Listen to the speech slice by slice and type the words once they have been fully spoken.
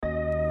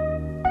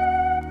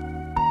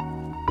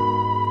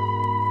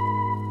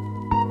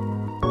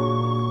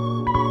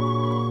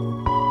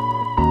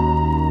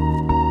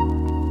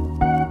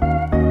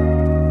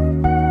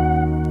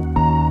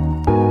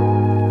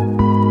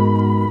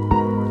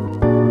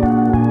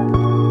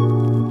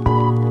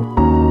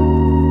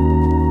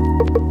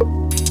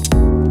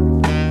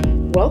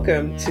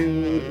Welcome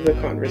to the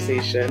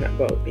conversation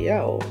about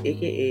BL,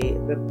 aka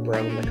the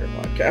Brown Liquor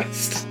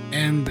Podcast.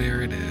 And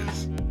there it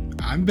is.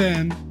 I'm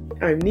Ben.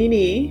 I'm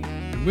Nini.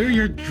 And we're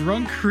your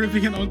drunk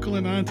Caribbean uncle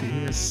and auntie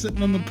who are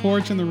sitting on the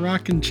porch in the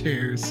rocking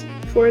chairs.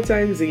 4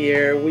 times a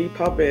year, we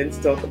pop in to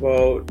talk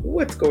about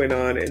what's going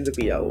on in the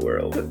BL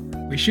world.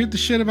 We shoot the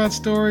shit about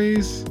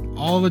stories,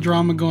 all the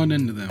drama going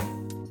into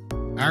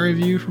them. I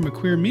review from a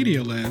queer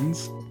media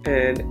lens.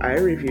 And I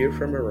review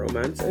from a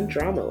romance and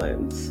drama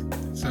lens.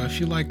 So if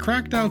you like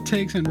cracked out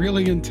takes and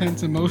really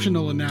intense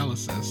emotional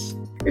analysis.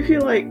 If you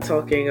like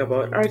talking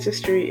about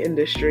artistry,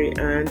 industry,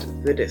 and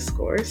the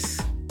discourse.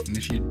 And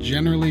if you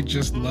generally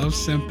just love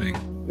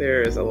simping.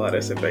 There is a lot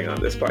of simping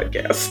on this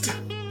podcast.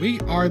 We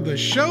are the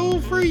show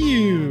for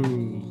you.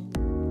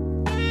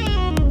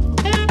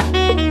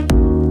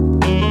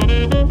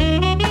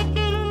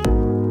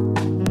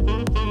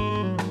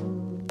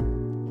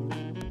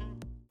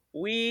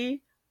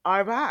 We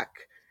are back.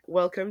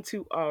 Welcome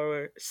to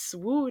our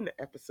Swoon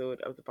episode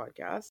of the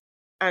podcast.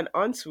 And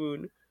on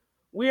Swoon,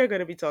 we are going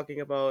to be talking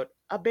about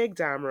a big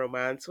damn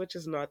romance, which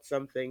is not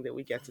something that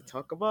we get to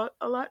talk about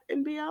a lot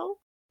in BL.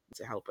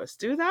 To help us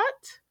do that,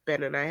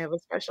 Ben and I have a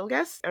special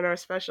guest, and our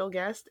special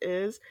guest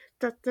is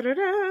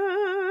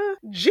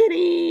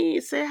Ginny.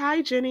 Say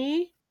hi,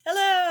 Ginny.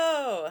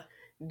 Hello.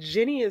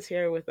 Ginny is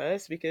here with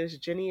us because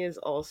Ginny is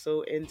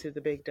also into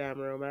the big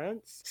damn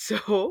romance.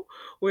 So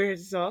we're here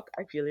to talk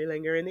I Feel You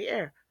Linger in the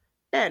Air.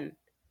 Ben,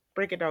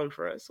 break it down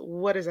for us.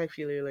 What is I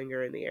Feel You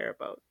Linger in the Air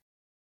about?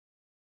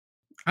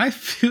 I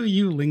Feel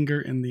You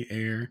Linger in the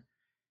Air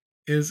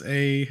is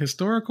a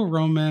historical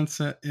romance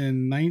set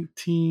in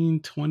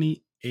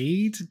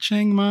 1928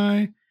 Chiang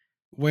Mai,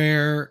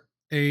 where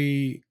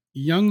a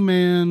young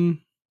man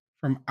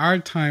from our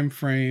time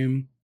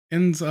frame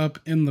ends up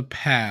in the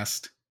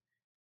past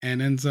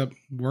and ends up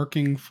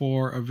working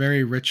for a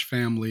very rich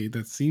family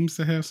that seems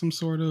to have some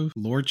sort of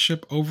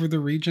lordship over the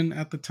region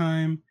at the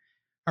time.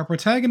 Our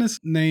protagonist's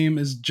name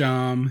is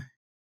Jam.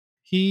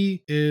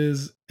 He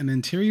is an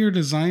interior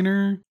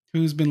designer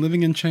who's been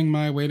living in Chiang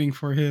Mai waiting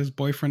for his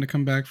boyfriend to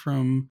come back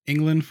from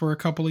England for a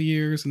couple of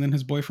years. And then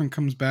his boyfriend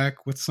comes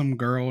back with some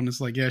girl and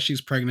is like, yeah, she's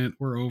pregnant.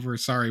 We're over.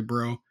 Sorry,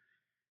 bro.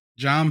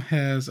 Jam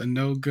has a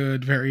no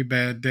good, very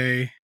bad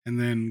day and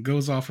then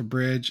goes off a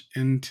bridge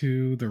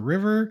into the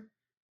river.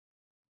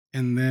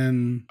 And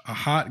then a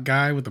hot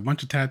guy with a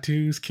bunch of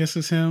tattoos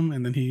kisses him.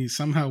 And then he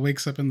somehow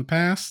wakes up in the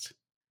past.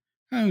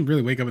 I didn't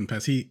really wake up in the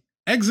past. He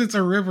exits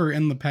a river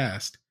in the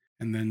past.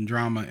 And then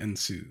drama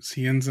ensues.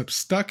 He ends up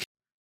stuck,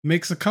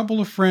 makes a couple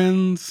of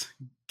friends,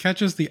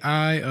 catches the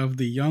eye of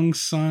the young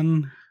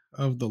son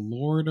of the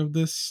lord of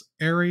this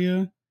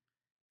area,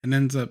 and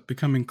ends up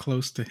becoming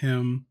close to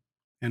him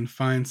and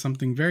finds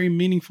something very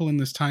meaningful in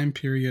this time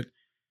period,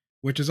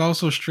 which is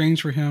also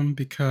strange for him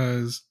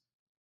because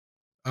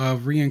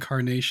of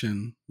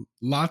reincarnation.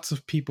 Lots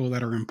of people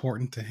that are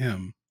important to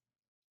him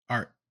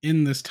are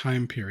in this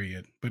time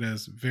period, but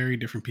as very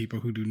different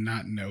people who do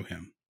not know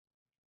him.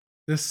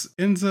 This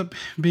ends up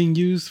being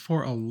used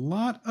for a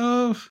lot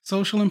of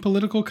social and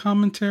political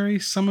commentary,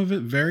 some of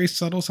it very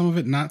subtle, some of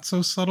it not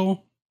so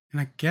subtle.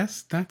 And I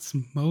guess that's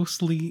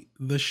mostly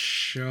the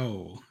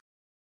show.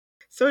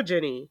 So,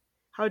 Ginny,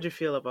 how'd you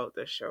feel about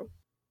this show?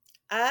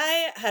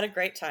 I had a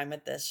great time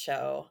at this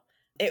show.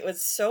 It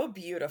was so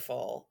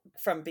beautiful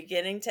from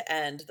beginning to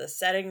end. The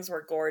settings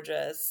were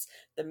gorgeous.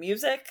 The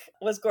music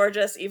was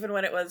gorgeous, even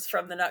when it was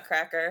from the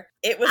Nutcracker.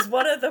 It was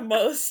one of the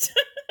most...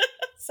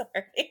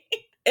 Sorry.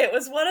 It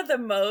was one of the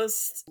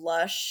most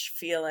lush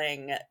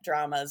feeling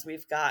dramas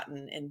we've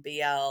gotten in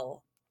BL.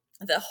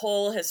 The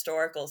whole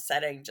historical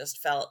setting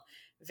just felt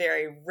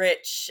very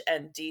rich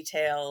and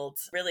detailed.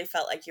 Really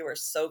felt like you were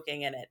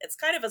soaking in it. It's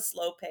kind of a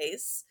slow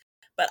pace,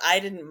 but I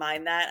didn't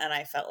mind that, and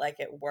I felt like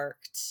it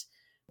worked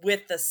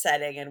with the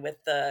setting and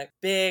with the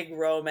big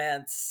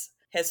romance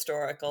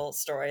historical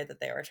story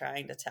that they were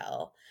trying to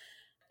tell.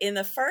 In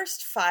the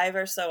first 5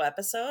 or so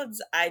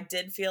episodes, I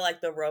did feel like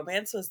the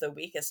romance was the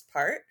weakest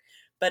part.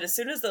 But as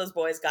soon as those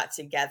boys got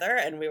together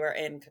and we were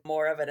in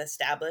more of an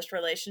established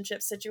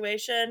relationship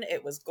situation,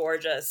 it was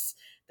gorgeous.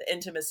 The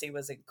intimacy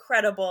was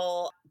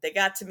incredible. They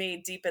got to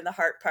me deep in the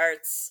heart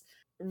parts.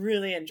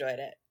 Really enjoyed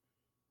it.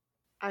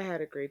 I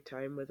had a great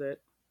time with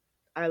it.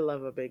 I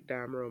love a big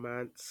damn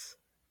romance.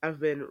 I've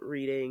been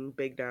reading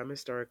big damn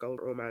historical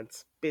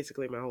romance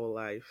basically my whole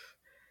life.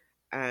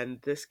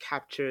 And this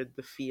captured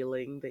the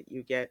feeling that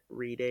you get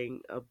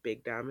reading a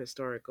big damn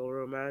historical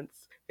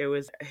romance. There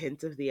was a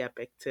hint of the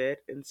epic to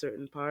it in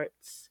certain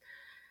parts.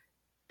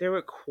 There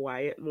were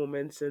quiet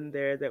moments in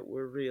there that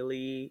were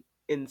really,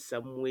 in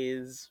some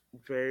ways,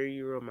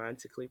 very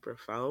romantically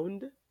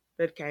profound.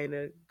 That kind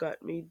of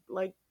got me,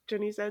 like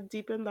Jenny said,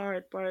 deep in the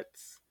heart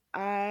parts.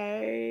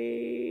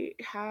 I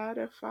had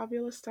a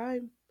fabulous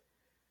time.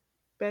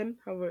 Ben,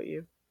 how about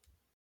you?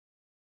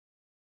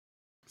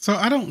 So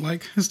I don't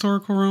like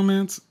historical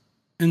romance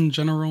in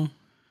general.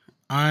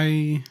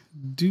 I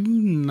do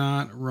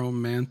not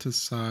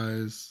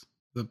romanticize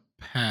the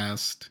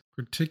past,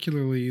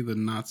 particularly the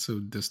not so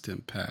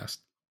distant past.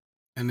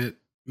 And it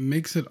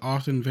makes it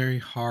often very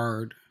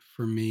hard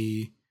for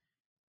me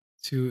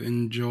to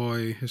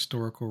enjoy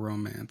historical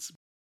romance.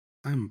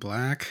 I'm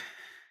black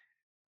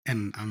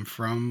and I'm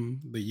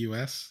from the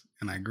US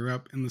and I grew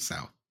up in the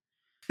South.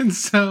 And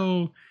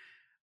so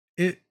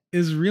it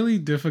is really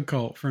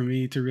difficult for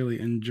me to really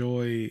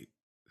enjoy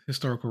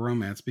historical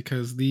romance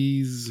because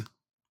these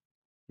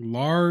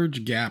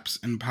large gaps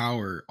in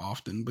power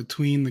often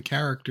between the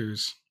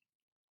characters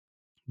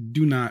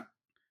do not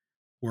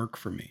work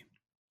for me.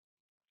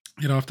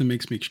 It often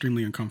makes me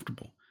extremely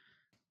uncomfortable.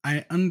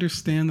 I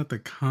understand that the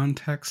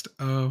context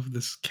of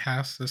this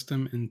caste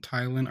system in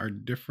Thailand are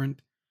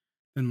different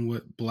than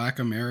what Black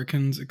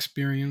Americans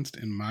experienced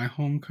in my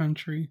home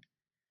country,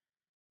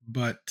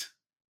 but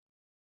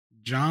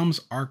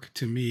Jom's arc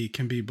to me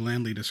can be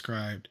blandly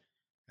described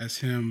as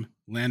him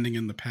landing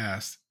in the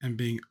past and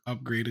being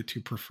upgraded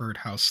to preferred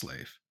house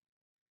slave.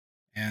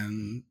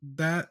 And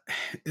that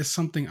is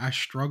something I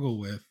struggle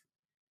with,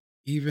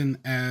 even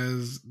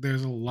as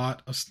there's a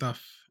lot of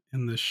stuff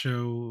in the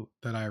show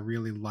that I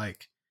really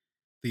like.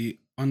 The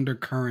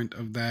undercurrent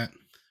of that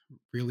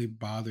really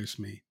bothers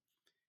me.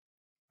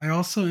 I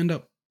also end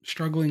up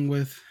struggling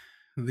with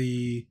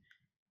the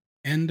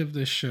end of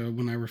the show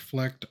when I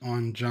reflect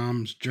on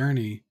Jom's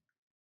journey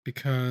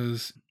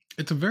because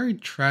it's a very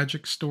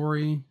tragic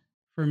story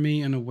for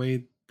me in a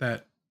way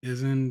that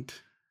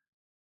isn't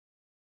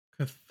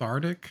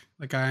cathartic.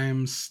 Like I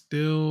am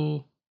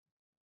still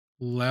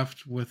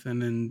left with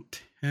an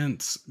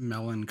intense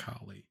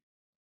melancholy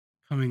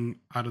coming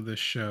out of this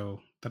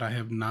show that I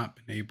have not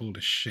been able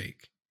to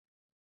shake.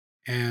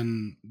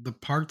 And the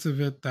parts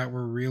of it that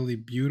were really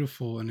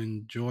beautiful and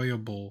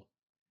enjoyable,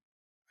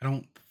 I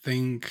don't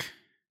think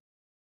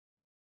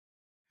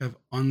have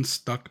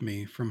unstuck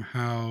me from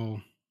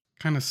how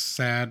kind of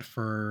sad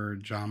for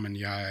Jom and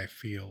Yai I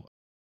feel.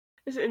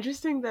 It's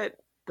interesting that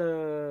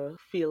the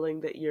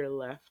feeling that you're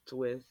left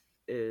with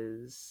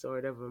is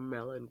sort of a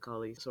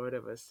melancholy, sort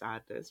of a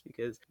sadness,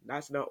 because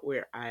that's not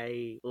where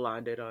I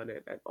landed on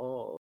it at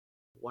all.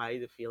 Why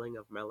the feeling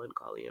of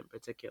melancholy in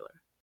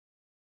particular?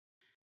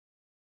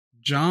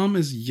 Jom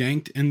is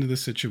yanked into the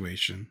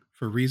situation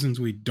for reasons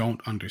we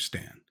don't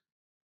understand.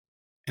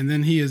 And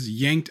then he is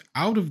yanked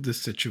out of the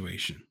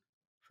situation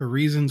for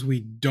reasons we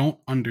don't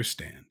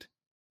understand.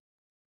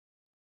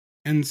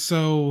 And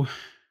so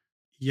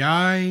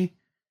Yai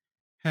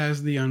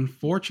has the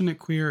unfortunate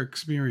queer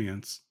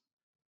experience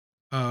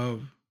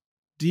of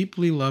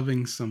deeply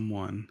loving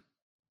someone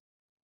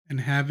and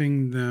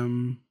having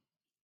them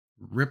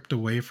ripped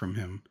away from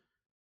him.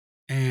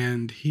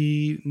 And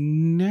he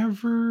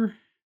never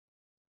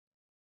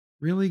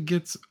really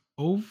gets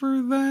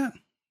over that,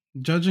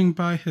 judging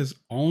by his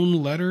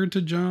own letter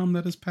to Jom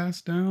that is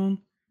passed down.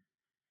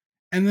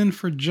 And then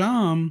for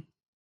Jom,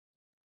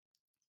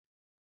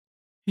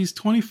 he's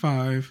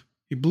 25.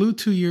 He blew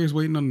 2 years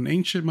waiting on an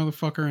ancient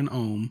motherfucker in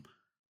Ohm,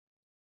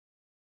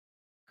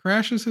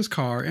 crashes his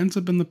car, ends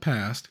up in the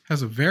past,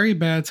 has a very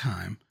bad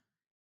time,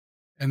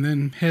 and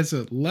then has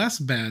a less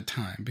bad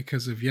time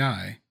because of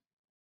Yai.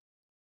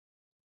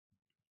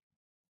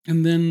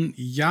 And then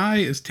Yai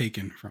is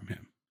taken from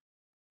him.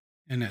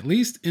 And at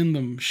least in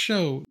the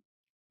show,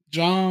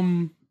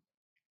 Jom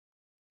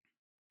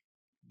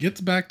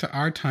gets back to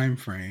our time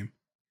frame.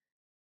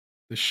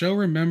 The show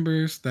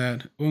remembers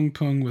that Ung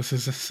Pung was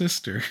his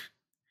sister.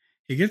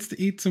 He gets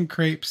to eat some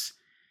crepes.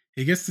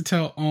 He gets to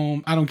tell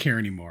I don't care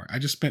anymore. I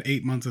just spent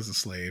 8 months as a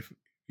slave.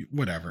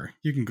 Whatever.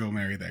 You can go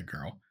marry that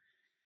girl.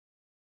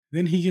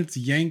 Then he gets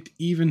yanked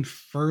even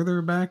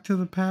further back to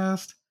the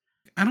past.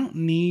 I don't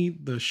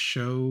need the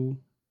show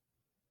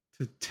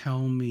to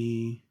tell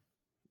me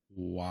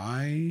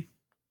why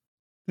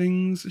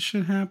things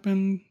should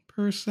happen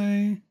per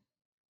se.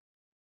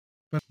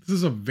 But this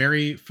is a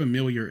very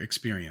familiar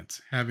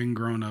experience having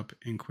grown up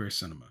in queer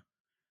cinema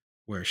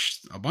where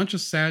a bunch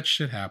of sad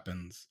shit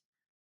happens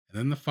and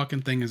then the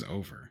fucking thing is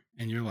over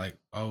and you're like,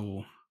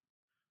 "Oh,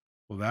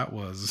 well that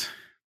was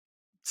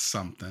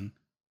something."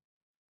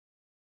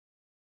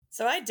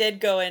 So I did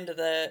go into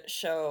the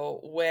show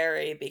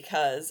wary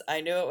because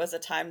I knew it was a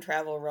time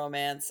travel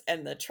romance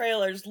and the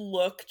trailers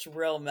looked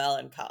real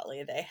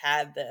melancholy. They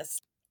had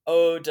this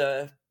ode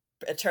to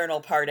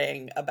eternal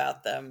parting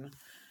about them.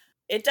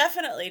 It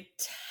definitely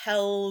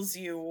tells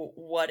you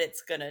what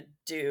it's going to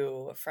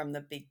do from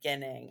the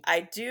beginning.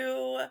 I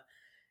do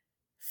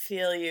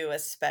feel you,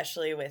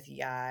 especially with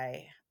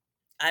Yai.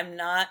 I'm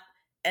not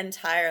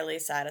entirely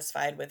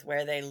satisfied with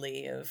where they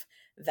leave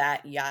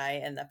that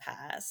Yai in the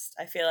past.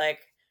 I feel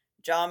like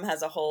Jom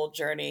has a whole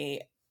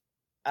journey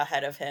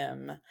ahead of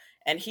him,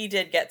 and he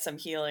did get some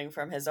healing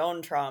from his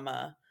own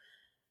trauma,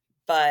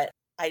 but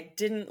I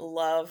didn't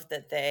love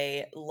that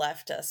they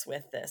left us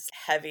with this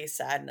heavy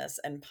sadness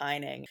and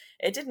pining.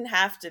 It didn't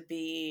have to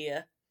be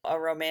a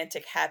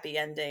romantic happy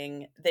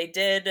ending. They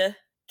did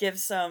give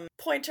some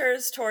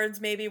pointers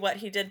towards maybe what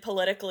he did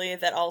politically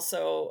that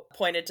also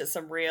pointed to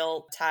some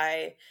real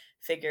Thai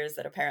figures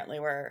that apparently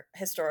were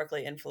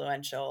historically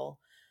influential.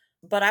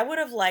 But I would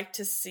have liked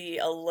to see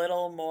a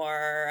little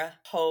more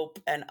hope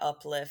and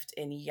uplift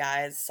in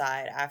Yai's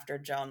side after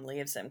Jom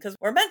leaves him. Because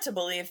we're meant to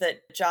believe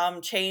that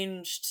Jom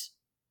changed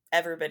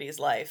everybody's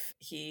life.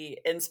 He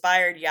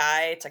inspired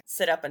Yai to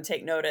sit up and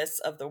take notice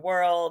of the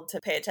world, to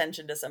pay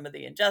attention to some of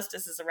the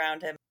injustices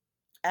around him.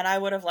 And I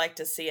would have liked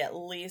to see at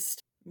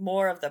least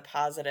more of the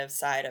positive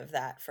side of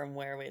that from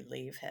where we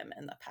leave him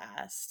in the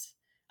past.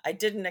 I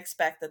didn't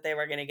expect that they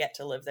were going to get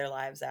to live their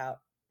lives out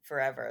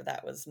forever.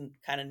 That was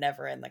kind of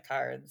never in the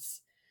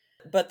cards.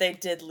 But they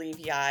did leave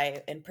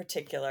Yai in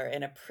particular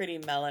in a pretty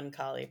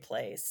melancholy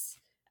place.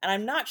 And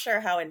I'm not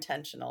sure how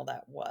intentional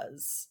that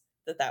was,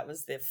 that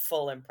was the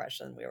full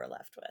impression we were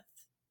left with.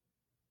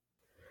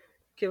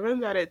 Given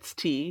that it's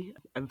tea,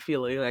 I'm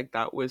feeling like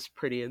that was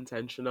pretty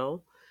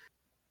intentional.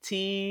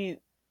 Tea,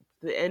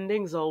 the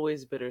ending's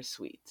always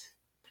bittersweet.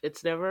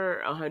 It's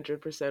never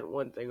 100%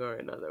 one thing or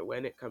another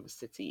when it comes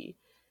to tea.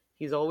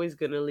 He's always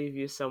going to leave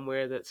you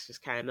somewhere that's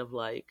just kind of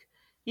like,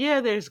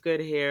 yeah, there's good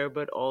here,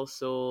 but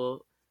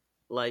also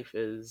life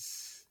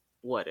is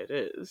what it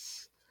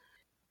is.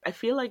 I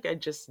feel like I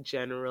just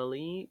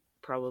generally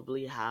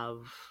probably have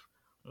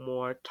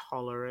more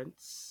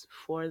tolerance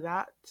for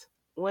that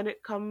when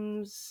it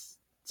comes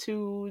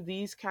to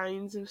these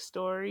kinds of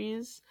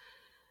stories.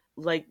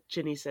 Like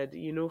Ginny said,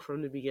 you know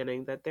from the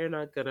beginning that they're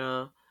not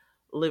gonna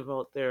live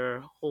out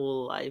their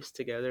whole lives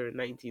together in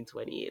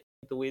 1928.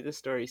 The way the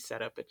story's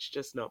set up, it's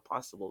just not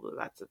possible that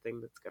that's a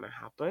thing that's gonna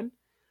happen.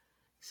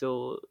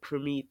 So for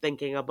me,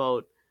 thinking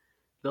about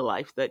the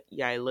life that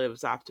Yai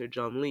lives after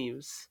John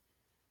leaves,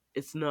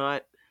 it's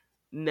not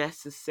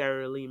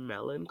necessarily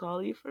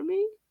melancholy for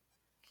me.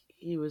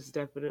 He was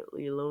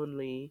definitely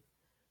lonely,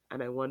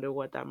 and I wonder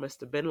what that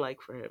must have been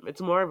like for him.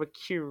 It's more of a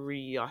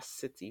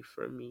curiosity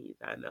for me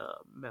than a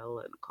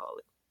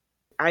melancholy.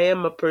 I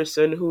am a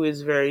person who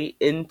is very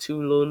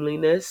into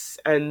loneliness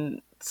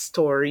and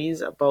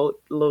stories about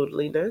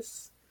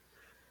loneliness.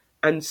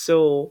 And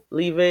so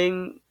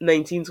leaving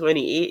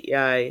 1928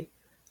 Yai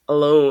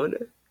alone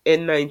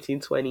in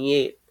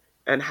 1928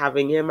 and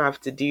having him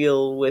have to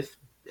deal with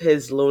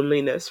his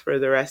loneliness for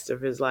the rest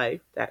of his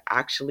life, that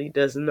actually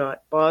does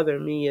not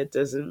bother me. It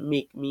doesn't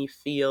make me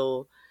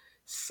feel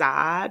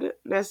sad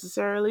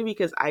necessarily,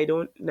 because I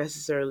don't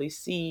necessarily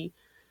see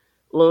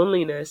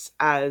loneliness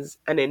as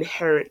an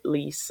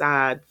inherently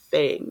sad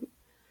thing.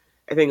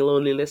 I think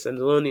loneliness and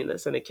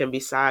loneliness, and it can be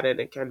sad and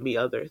it can be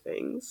other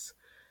things.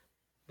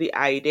 The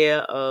idea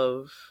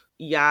of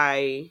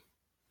Yai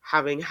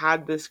having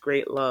had this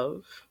great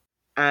love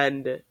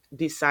and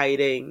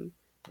deciding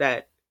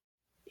that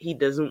he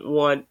doesn't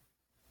want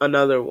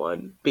another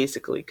one,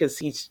 basically, because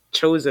he's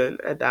chosen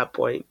at that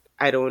point,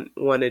 I don't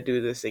want to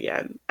do this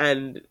again.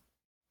 And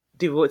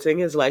devoting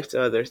his life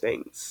to other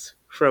things,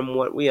 from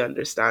what we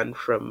understand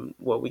from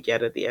what we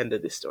get at the end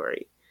of the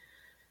story.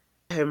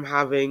 Him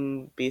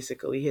having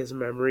basically his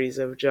memories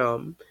of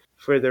Jum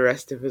for the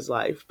rest of his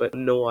life, but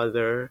no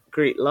other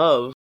great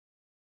love.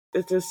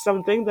 It is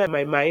something that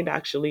my mind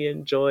actually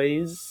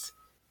enjoys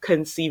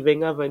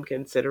conceiving of and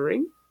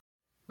considering.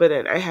 But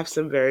then I have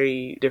some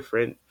very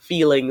different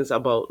feelings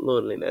about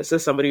loneliness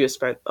as somebody who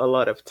spent a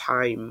lot of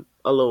time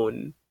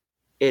alone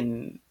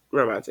in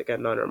romantic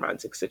and non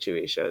romantic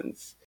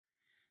situations.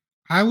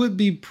 I would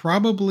be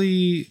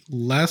probably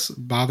less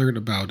bothered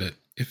about it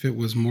if it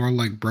was more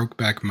like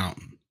Brokeback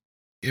Mountain.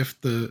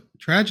 If the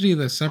tragedy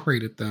that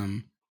separated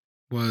them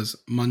was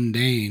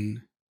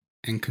mundane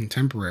and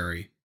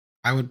contemporary,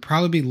 I would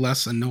probably be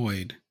less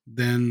annoyed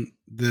than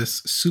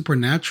this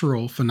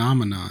supernatural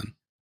phenomenon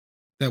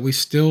that we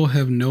still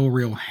have no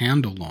real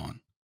handle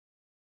on,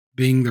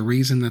 being the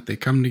reason that they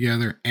come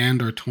together and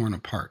are torn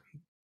apart.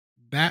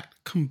 That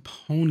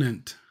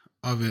component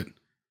of it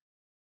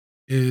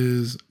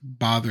is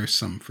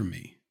bothersome for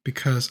me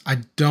because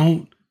I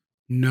don't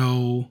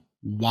know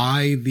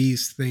why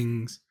these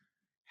things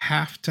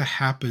have to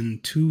happen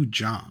to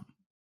John.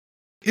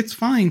 It's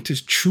fine to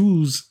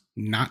choose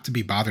not to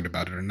be bothered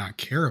about it or not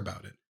care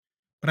about it.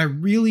 But I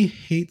really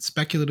hate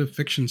speculative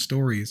fiction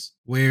stories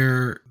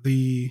where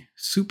the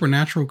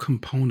supernatural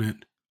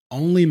component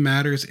only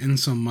matters in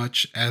so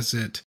much as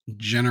it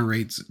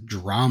generates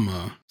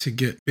drama to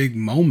get big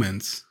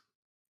moments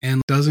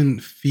and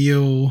doesn't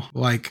feel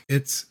like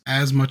it's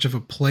as much of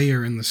a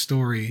player in the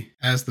story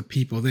as the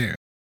people there.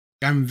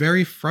 I'm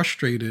very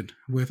frustrated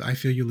with I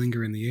Feel You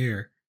Linger in the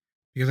Air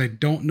because I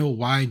don't know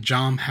why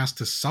Jom has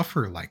to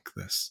suffer like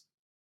this.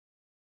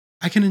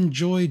 I can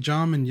enjoy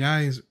Jom and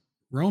Yai's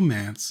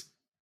romance,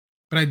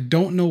 but I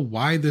don't know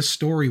why this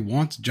story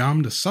wants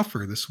Jom to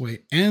suffer this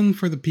way and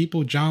for the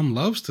people Jom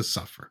loves to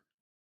suffer.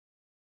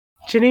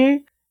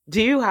 Ginny,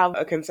 do you have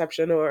a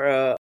conception or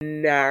a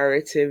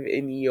narrative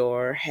in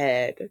your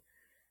head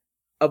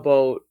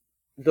about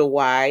the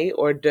why,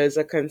 or does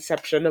a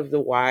conception of the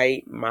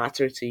why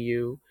matter to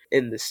you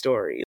in the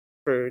story?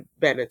 For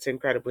Ben, it's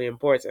incredibly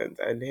important,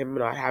 and him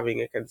not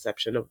having a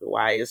conception of the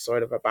why is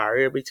sort of a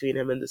barrier between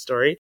him and the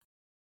story.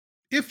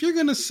 If you're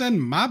going to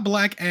send my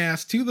black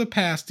ass to the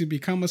past to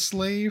become a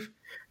slave,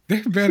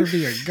 there better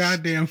be a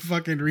goddamn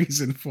fucking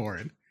reason for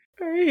it.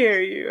 I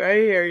hear you. I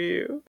hear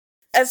you.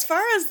 As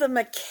far as the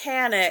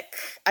mechanic,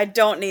 I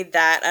don't need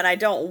that, and I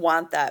don't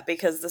want that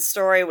because the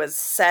story was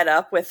set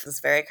up with this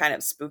very kind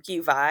of spooky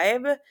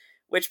vibe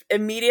which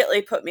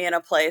immediately put me in a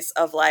place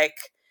of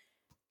like,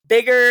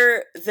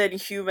 bigger than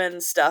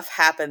human stuff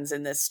happens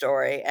in this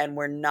story, and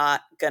we're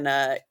not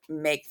gonna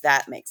make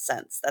that make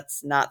sense.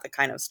 That's not the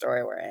kind of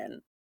story we're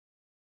in.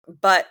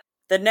 But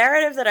the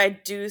narrative that I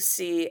do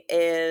see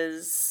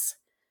is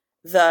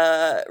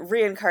the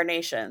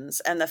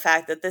reincarnations and the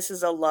fact that this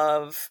is a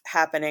love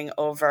happening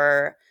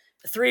over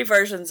three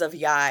versions of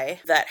Yai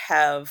that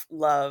have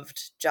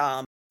loved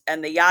Jom.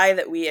 And the Yai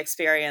that we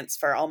experience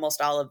for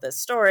almost all of this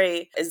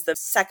story is the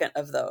second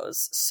of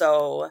those.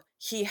 So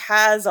he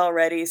has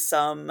already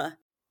some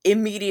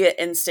immediate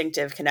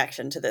instinctive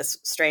connection to this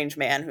strange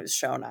man who's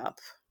shown up.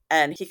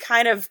 And he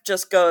kind of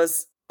just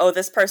goes, oh,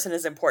 this person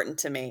is important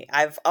to me.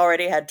 I've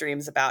already had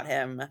dreams about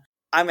him.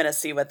 I'm going to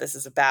see what this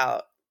is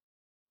about.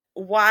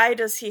 Why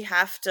does he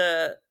have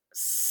to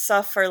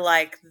suffer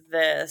like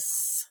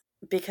this?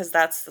 Because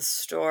that's the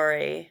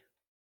story.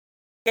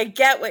 I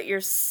get what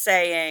you're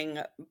saying,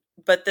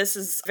 but this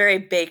is very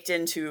baked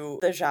into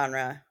the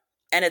genre.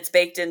 And it's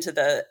baked into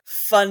the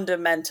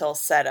fundamental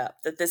setup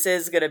that this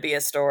is going to be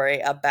a story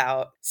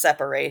about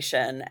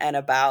separation and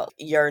about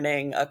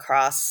yearning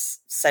across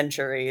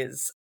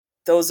centuries.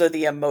 Those are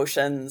the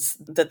emotions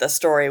that the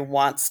story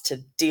wants to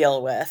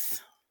deal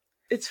with.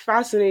 It's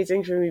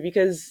fascinating for me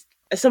because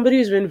as somebody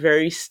who's been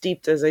very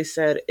steeped, as I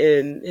said,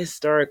 in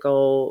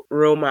historical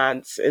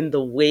romance, in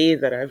the way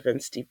that I've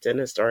been steeped in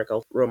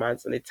historical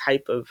romance and the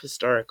type of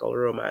historical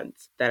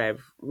romance that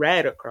I've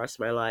read across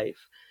my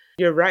life,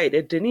 you're right.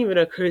 It didn't even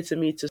occur to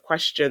me to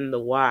question the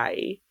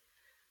why.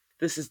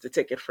 This is the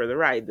ticket for the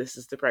ride. This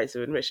is the price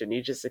of admission.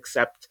 You just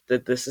accept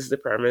that this is the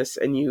premise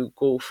and you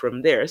go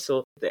from there.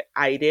 So the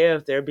idea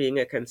of there being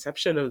a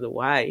conception of the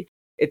why,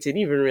 it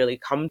didn't even really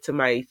come to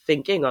my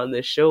thinking on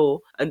this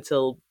show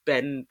until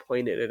Ben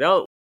pointed it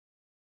out.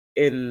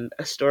 In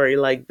a story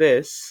like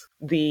this,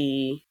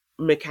 the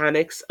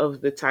mechanics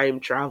of the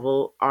time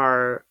travel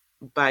are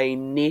by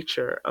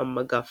nature a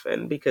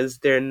MacGuffin because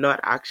they're not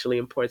actually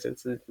important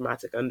to the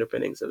thematic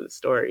underpinnings of the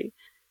story.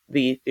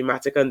 The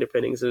thematic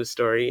underpinnings of the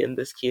story in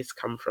this case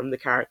come from the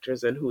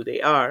characters and who they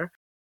are.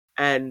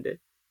 And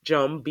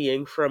Jom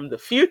being from the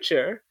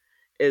future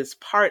is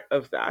part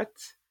of that.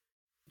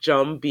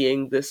 Jom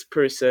being this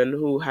person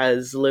who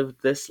has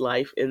lived this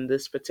life in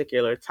this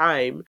particular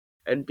time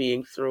and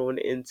being thrown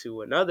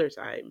into another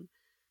time.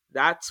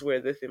 That's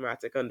where the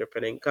thematic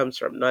underpinning comes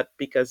from, not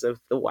because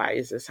of the why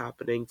is this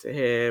happening to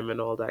him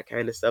and all that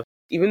kind of stuff.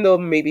 Even though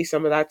maybe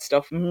some of that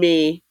stuff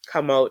may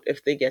come out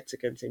if they get to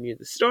continue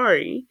the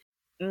story,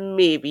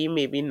 maybe,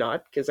 maybe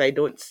not, because I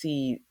don't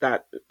see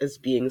that as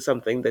being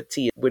something that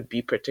T would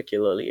be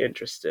particularly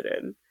interested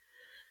in.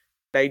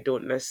 I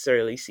don't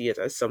necessarily see it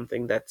as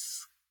something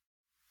that's,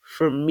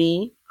 for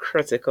me,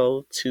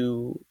 critical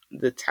to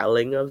the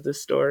telling of the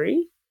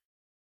story.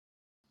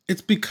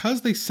 It's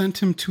because they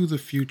sent him to the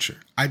future.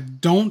 I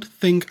don't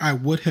think I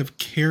would have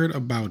cared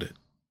about it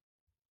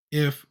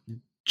if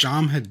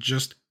Jom had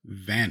just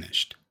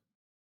vanished.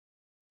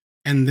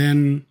 And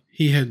then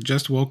he had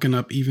just woken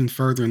up even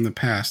further in the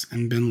past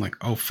and been like,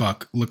 oh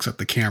fuck, looks at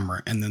the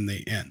camera, and then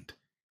they end.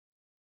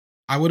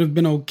 I would have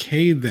been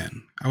okay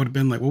then. I would have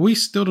been like, well, we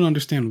still don't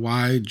understand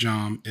why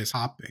Jom is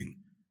hopping.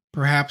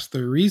 Perhaps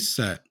the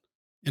reset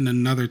in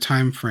another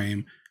time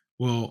frame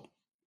will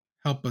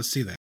help us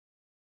see that.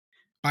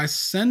 By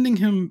sending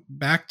him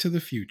back to the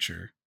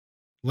future,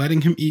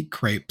 letting him eat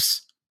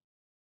crepes,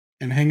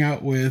 and hang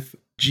out with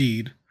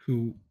Jeed,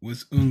 who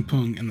was Ung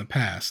Pung in the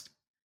past,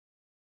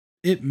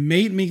 it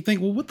made me think,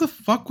 well, what the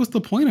fuck was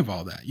the point of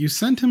all that? You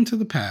sent him to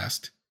the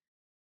past.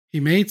 He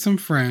made some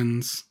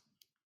friends.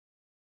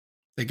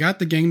 They got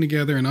the gang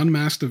together and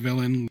unmasked a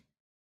villain.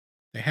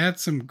 They had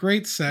some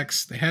great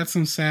sex. They had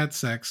some sad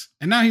sex.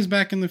 And now he's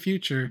back in the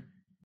future.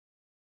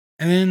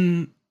 And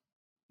then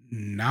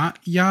not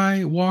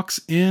Yai walks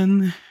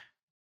in,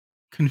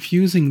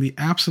 confusing the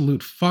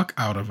absolute fuck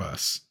out of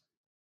us.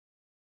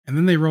 And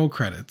then they roll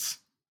credits.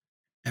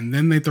 And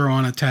then they throw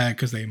on a tag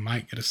because they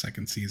might get a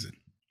second season.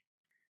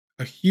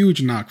 A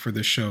huge knock for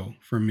this show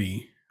for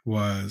me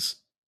was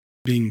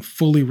being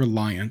fully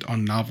reliant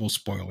on novel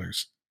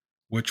spoilers,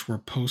 which were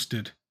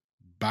posted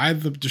by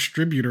the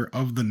distributor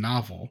of the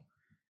novel,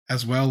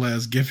 as well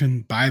as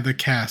given by the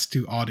cast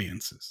to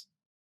audiences.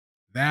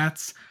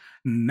 That's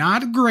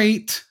not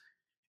great.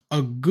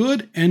 A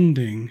good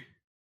ending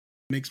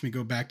makes me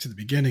go back to the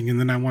beginning, and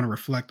then I want to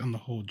reflect on the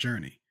whole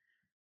journey.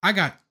 I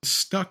got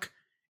stuck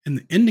in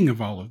the ending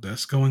of all of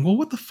this going, well,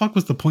 what the fuck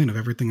was the point of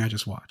everything I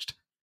just watched?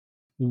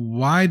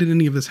 Why did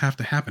any of this have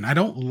to happen? I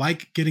don't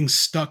like getting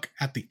stuck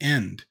at the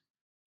end.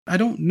 I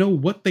don't know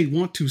what they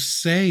want to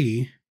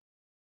say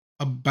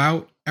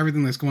about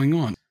everything that's going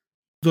on.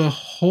 The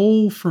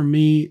whole for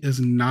me is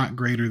not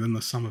greater than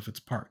the sum of its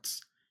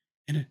parts.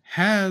 And it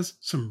has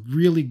some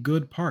really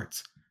good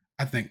parts.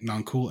 I think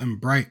Noncool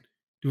and Bright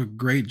do a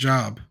great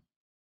job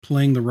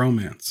playing the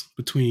romance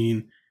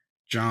between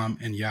Jom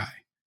and Yai.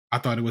 I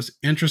thought it was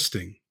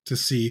interesting to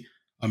see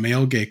a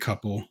male gay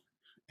couple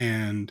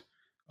and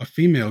a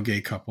female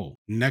gay couple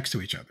next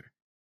to each other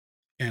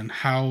and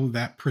how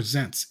that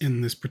presents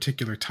in this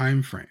particular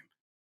time frame.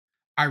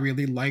 I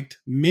really liked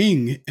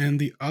Ming and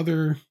the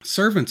other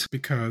servants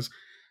because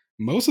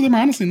most of them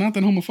are honestly not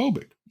that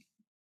homophobic,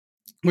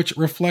 which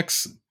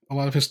reflects a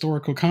lot of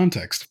historical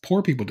context.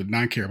 Poor people did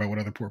not care about what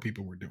other poor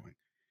people were doing.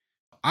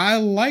 I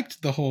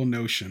liked the whole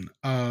notion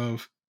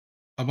of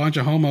a bunch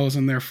of homos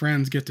and their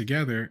friends get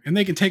together and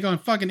they can take on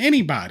fucking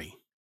anybody.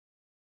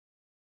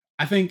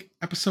 I think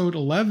episode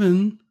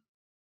 11,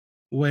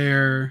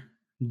 where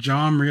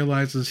John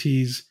realizes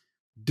he's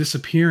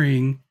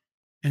disappearing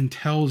and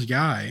tells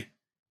Yai,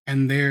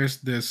 and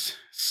there's this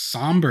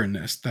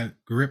somberness that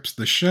grips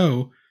the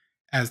show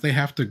as they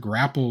have to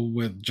grapple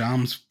with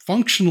John's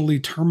functionally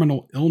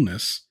terminal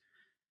illness,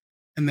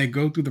 and they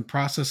go through the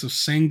process of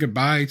saying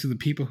goodbye to the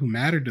people who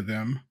matter to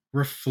them,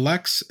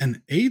 reflects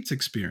an AIDS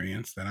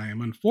experience that I am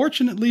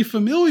unfortunately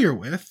familiar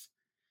with.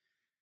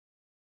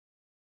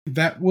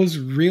 That was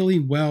really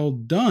well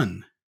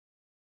done.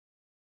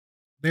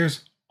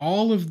 There's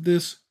all of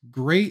this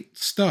great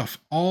stuff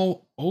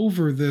all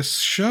over this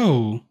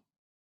show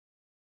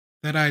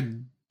that I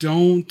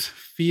don't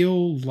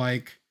feel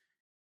like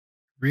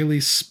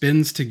really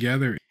spins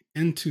together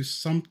into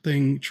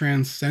something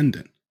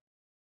transcendent.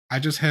 I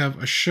just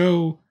have a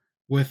show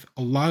with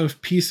a lot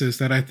of pieces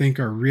that I think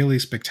are really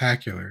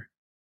spectacular,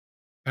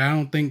 but I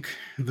don't think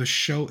the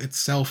show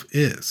itself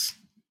is.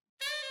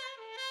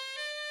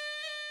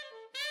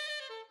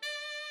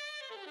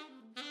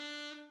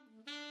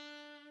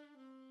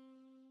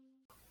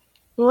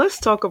 Well,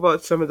 let's talk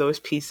about some of those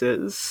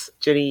pieces.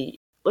 Jenny,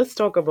 let's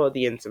talk about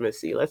the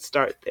intimacy. Let's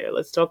start there.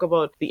 Let's talk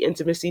about the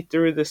intimacy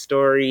through the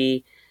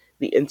story,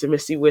 the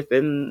intimacy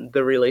within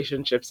the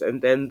relationships,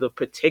 and then the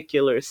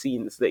particular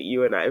scenes that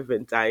you and I have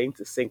been dying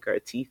to sink our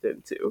teeth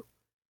into.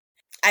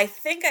 I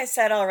think I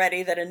said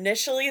already that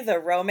initially the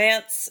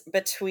romance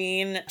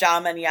between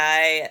Jam and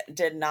Yai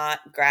did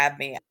not grab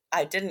me.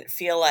 I didn't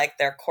feel like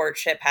their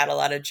courtship had a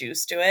lot of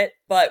juice to it.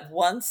 But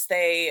once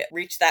they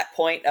reached that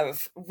point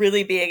of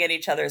really being in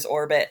each other's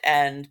orbit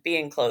and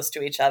being close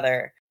to each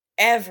other,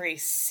 every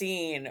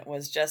scene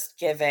was just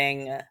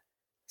giving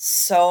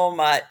so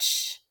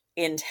much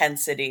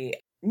intensity,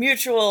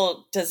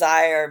 mutual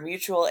desire,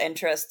 mutual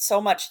interest, so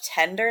much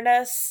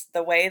tenderness.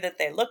 The way that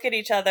they look at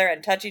each other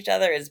and touch each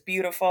other is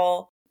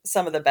beautiful.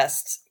 Some of the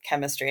best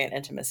chemistry and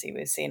intimacy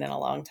we've seen in a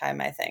long time,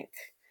 I think.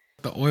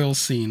 The oil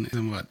scene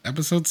in what,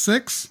 episode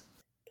 6?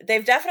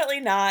 They've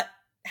definitely not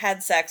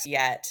had sex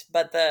yet,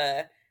 but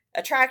the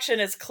attraction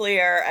is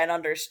clear and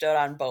understood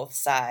on both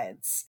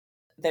sides.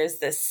 There's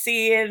this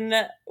scene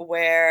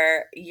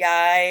where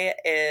Yai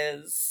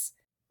is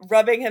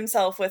rubbing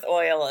himself with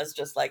oil as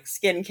just like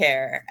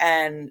skincare,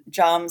 and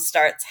Jom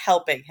starts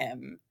helping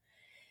him.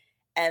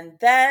 And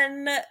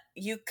then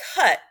you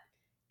cut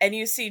and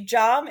you see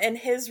Jom in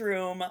his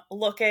room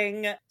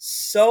looking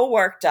so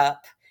worked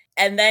up.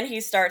 And then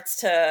he starts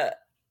to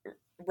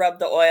rub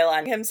the oil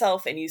on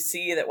himself, and you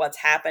see that what's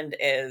happened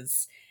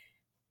is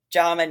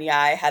Jom and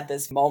Yai had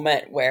this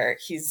moment where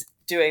he's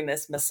doing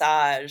this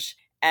massage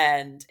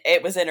and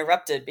it was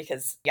interrupted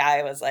because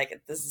Yai was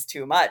like, this is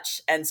too much.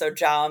 And so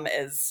Jom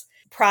is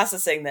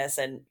processing this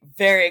and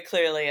very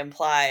clearly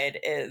implied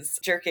is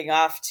jerking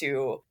off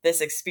to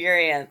this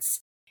experience.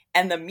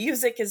 And the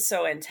music is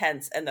so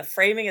intense and the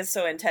framing is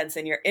so intense,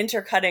 and you're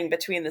intercutting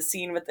between the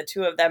scene with the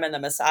two of them and the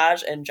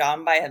massage and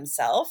Jom by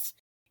himself.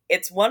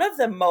 It's one of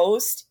the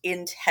most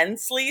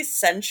intensely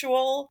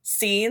sensual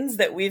scenes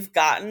that we've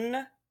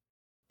gotten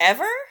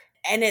ever.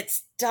 And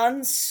it's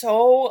done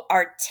so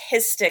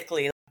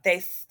artistically. They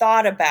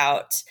thought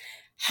about,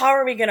 how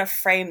are we going to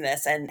frame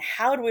this? And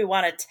how do we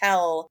want to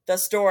tell the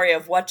story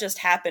of what just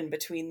happened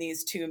between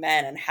these two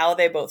men and how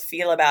they both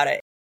feel about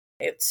it?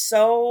 It's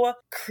so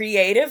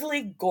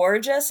creatively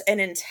gorgeous and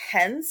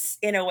intense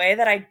in a way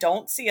that I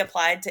don't see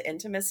applied to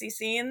intimacy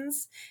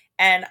scenes.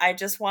 And I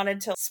just wanted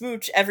to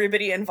smooch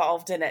everybody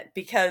involved in it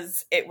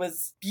because it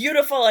was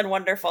beautiful and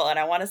wonderful. And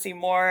I want to see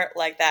more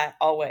like that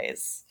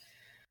always.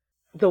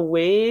 The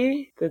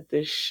way that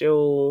this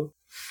show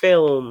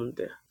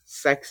filmed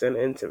sex and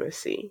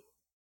intimacy.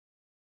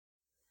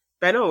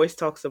 Ben always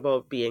talks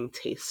about being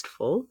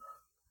tasteful,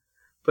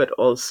 but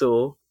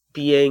also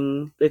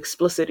being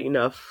explicit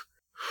enough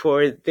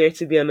for there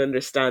to be an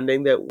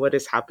understanding that what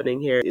is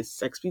happening here is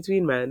sex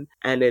between men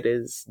and it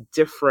is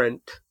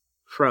different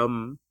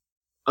from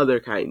other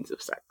kinds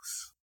of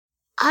sex.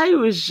 I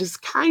was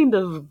just kind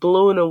of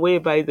blown away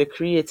by the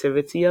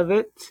creativity of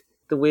it,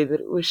 the way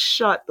that it was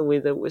shot, the way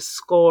that it was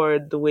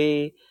scored, the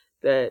way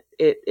that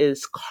it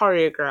is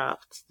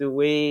choreographed, the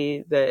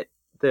way that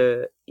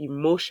the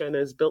emotion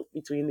is built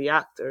between the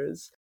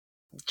actors.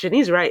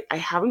 Jenny's right. I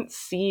haven't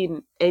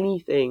seen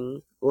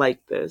anything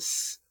like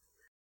this.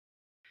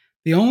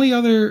 The only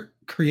other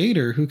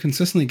creator who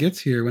consistently gets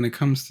here when it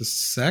comes to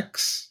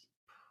sex,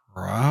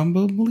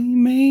 probably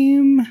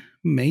Mame.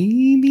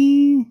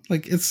 Maybe.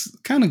 Like, it's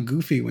kind of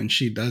goofy when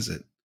she does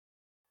it.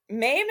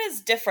 Mame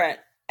is different,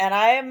 and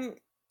I'm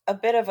a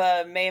bit of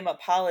a Mame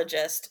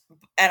apologist,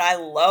 and I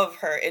love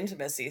her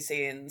intimacy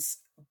scenes,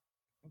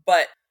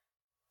 but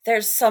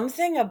there's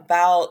something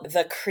about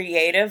the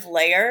creative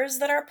layers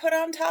that are put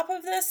on top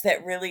of this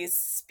that really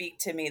speak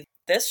to me.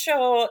 This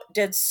show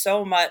did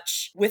so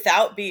much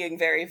without being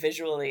very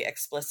visually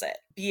explicit,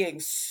 being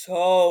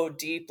so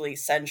deeply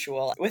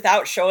sensual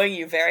without showing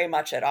you very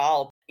much at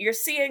all. You're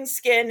seeing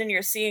skin and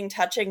you're seeing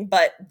touching,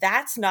 but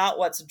that's not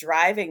what's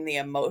driving the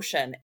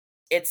emotion.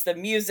 It's the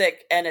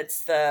music and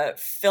it's the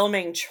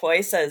filming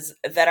choices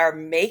that are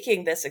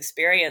making this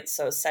experience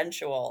so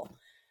sensual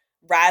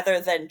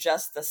rather than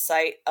just the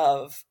sight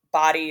of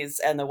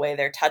bodies and the way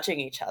they're touching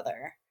each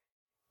other.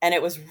 And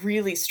it was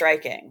really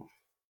striking.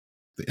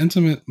 The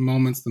intimate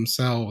moments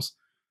themselves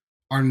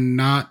are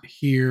not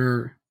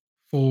here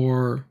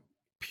for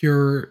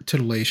pure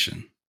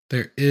titillation.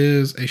 There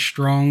is a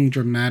strong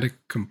dramatic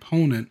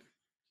component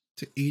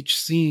to each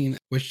scene,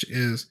 which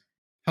is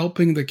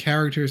helping the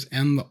characters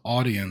and the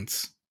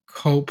audience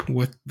cope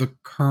with the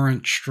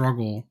current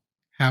struggle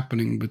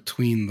happening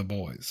between the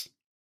boys.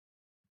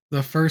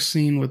 The first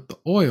scene with the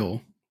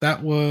oil,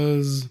 that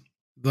was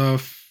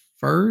the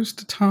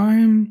first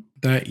time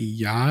that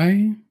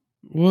Yai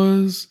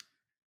was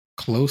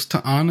close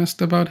to honest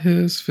about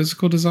his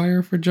physical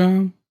desire for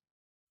John.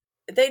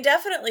 They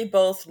definitely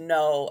both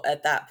know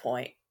at that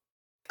point.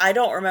 I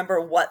don't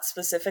remember what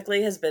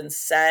specifically has been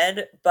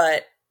said,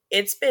 but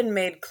it's been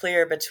made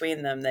clear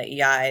between them that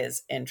Yai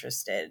is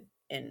interested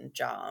in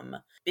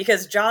Jom.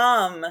 Because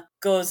Jom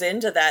goes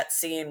into that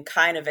scene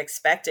kind of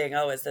expecting,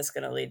 oh, is this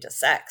going to lead to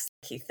sex?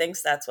 He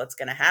thinks that's what's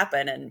going to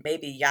happen, and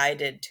maybe Yai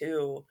did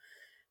too,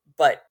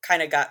 but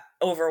kind of got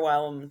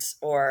overwhelmed,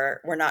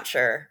 or we're not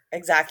sure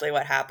exactly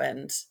what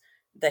happened,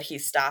 that he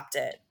stopped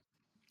it.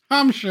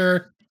 I'm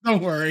sure.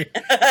 Don't worry.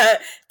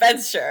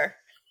 Ben's sure.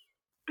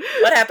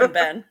 What happened,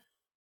 Ben?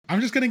 I'm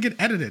just going to get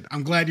edited.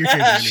 I'm glad you're here,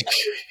 Jenny.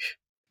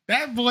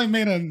 That boy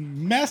made a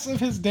mess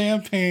of his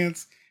damn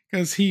pants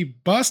because he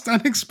bust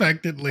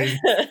unexpectedly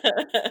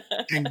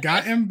and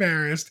got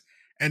embarrassed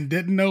and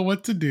didn't know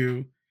what to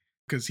do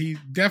because he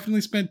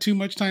definitely spent too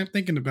much time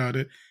thinking about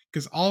it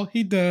because all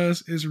he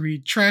does is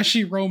read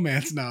trashy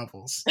romance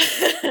novels.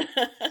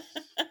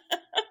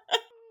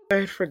 I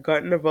had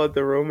forgotten about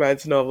the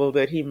romance novel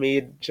that he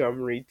made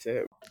Jom read to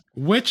him.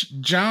 Which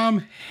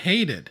Jom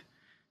hated.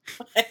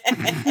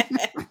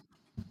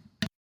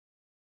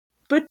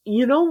 But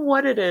you know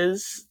what it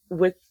is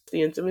with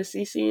the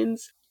intimacy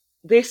scenes?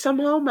 They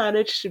somehow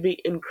manage to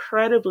be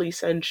incredibly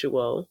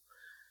sensual,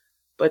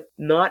 but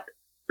not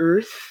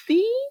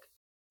earthy.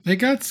 They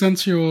got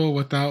sensual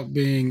without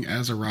being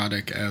as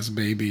erotic as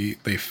maybe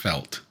they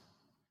felt.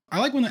 I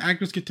like when the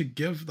actors get to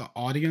give the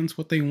audience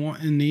what they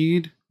want and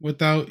need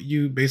without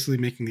you basically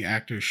making the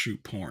actors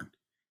shoot porn.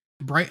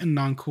 Bright and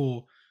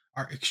Non-Cool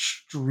are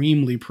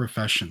extremely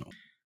professional.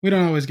 We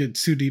don't always get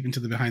too deep into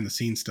the behind the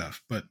scenes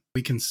stuff, but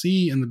we can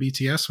see in the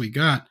BTS we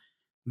got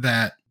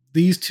that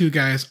these two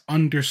guys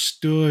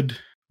understood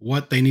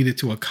what they needed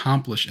to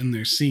accomplish in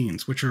their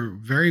scenes, which are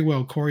very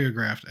well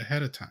choreographed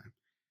ahead of time.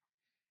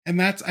 And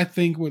that's, I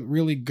think, what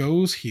really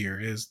goes here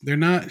is they're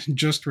not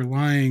just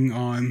relying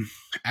on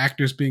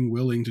actors being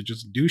willing to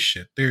just do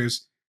shit.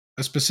 There's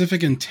a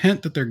specific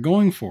intent that they're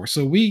going for.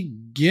 So we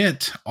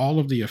get all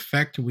of the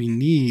effect we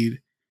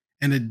need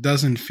and it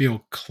doesn't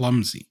feel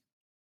clumsy.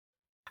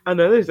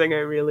 Another thing I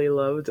really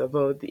loved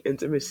about the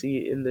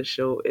intimacy in the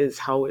show is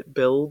how it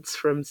builds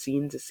from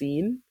scene to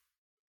scene.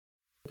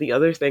 The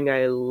other thing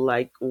I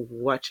like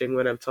watching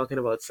when I'm talking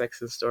about sex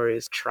and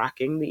stories,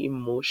 tracking the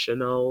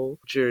emotional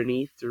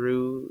journey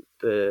through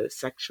the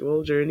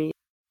sexual journey.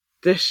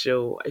 This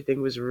show, I think,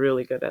 was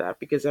really good at that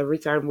because every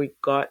time we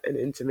got an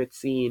intimate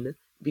scene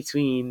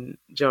between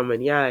Jom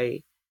and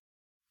Yai,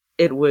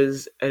 it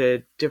was at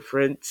a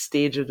different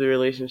stage of the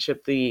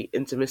relationship. The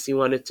intimacy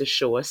wanted to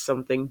show us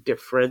something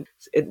different.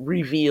 It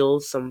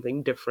reveals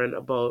something different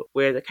about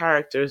where the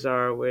characters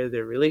are, where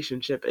their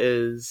relationship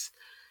is.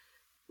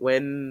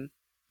 When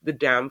the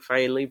dam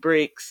finally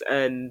breaks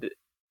and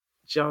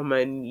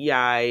Jom and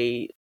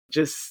Yai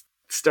just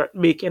start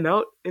making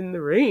out in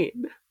the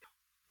rain.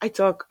 I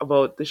talk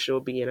about the show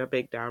being a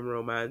big damn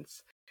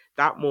romance.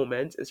 That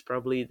moment is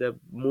probably the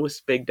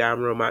most big damn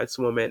romance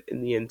moment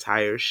in the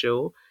entire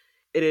show.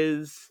 It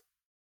is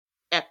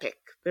epic.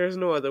 There's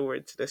no other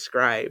word to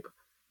describe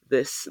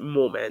this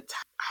moment.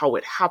 How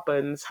it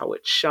happens, how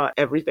it's shot,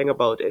 everything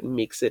about it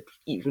makes it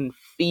even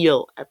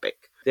feel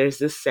epic. There's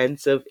this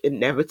sense of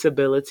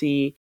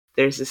inevitability,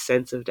 there's this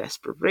sense of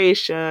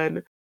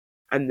desperation,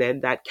 and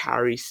then that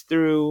carries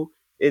through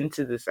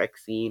into the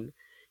sex scene.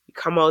 You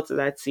come out of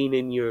that scene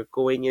and you're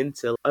going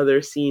into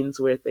other scenes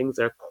where things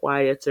are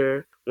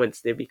quieter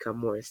once they become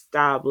more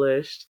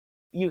established.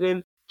 You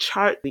can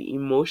chart the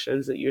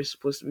emotions that you're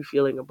supposed to be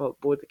feeling about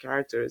both the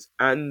characters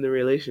and the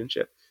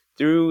relationship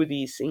through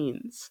these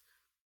scenes.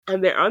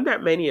 And there aren't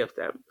that many of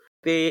them.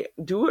 They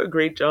do a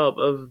great job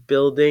of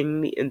building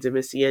the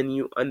intimacy and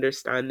you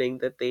understanding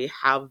that they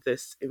have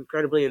this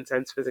incredibly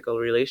intense physical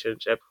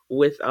relationship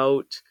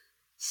without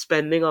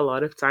spending a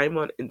lot of time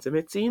on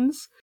intimate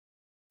scenes.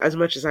 As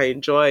much as I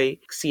enjoy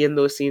seeing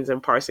those scenes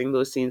and parsing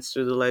those scenes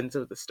through the lens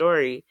of the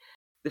story,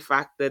 The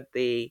fact that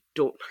they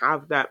don't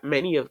have that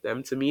many of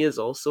them, to me, is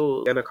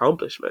also an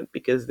accomplishment,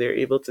 because they're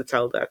able to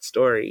tell that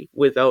story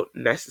without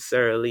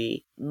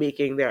necessarily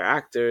making their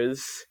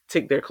actors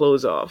take their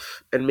clothes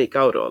off and make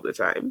out all the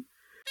time.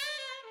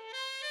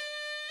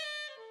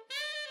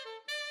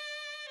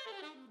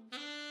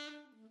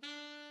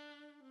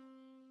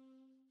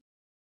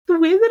 The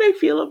way that I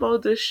feel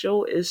about this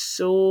show is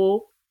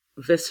so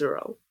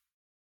visceral.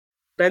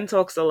 Ben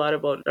talks a lot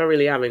about not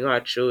really having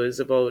hot shows,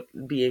 about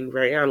being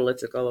very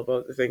analytical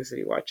about the things that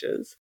he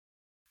watches.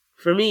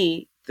 For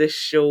me, this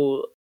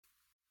show,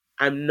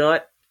 I'm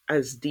not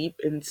as deep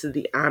into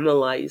the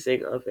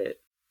analyzing of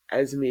it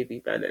as maybe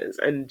Ben is.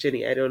 And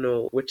Ginny, I don't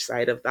know which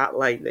side of that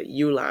line that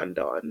you land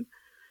on.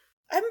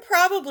 I'm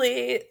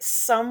probably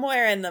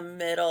somewhere in the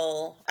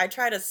middle. I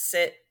try to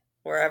sit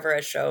wherever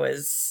a show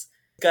is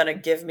going to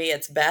give me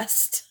its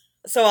best.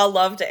 So I'll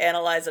love to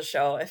analyze a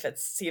show if it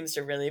seems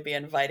to really be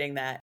inviting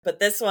that. But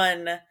this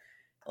one,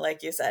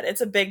 like you said,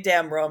 it's a big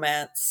damn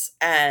romance.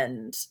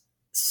 And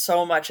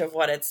so much of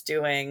what it's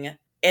doing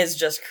is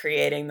just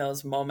creating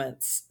those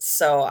moments.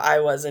 So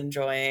I was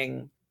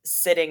enjoying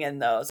sitting in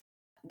those.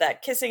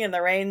 That kissing in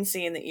the rain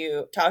scene that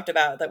you talked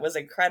about, that was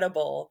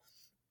incredible.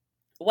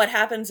 What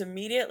happens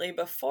immediately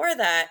before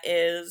that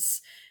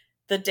is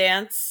the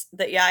dance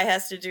that Yai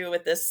has to do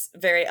with this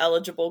very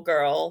eligible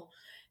girl,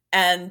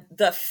 and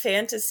the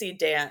fantasy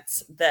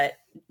dance that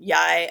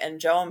Yai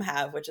and Jom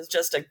have, which is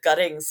just a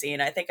gutting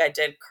scene. I think I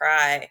did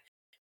cry.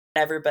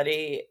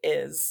 Everybody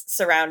is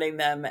surrounding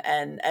them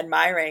and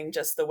admiring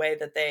just the way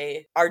that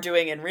they are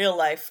doing in real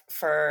life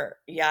for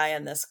Yai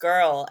and this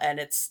girl. And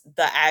it's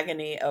the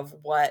agony of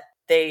what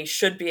they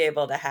should be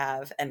able to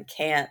have and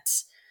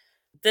can't.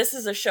 This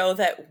is a show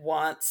that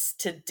wants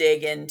to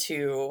dig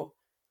into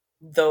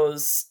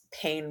those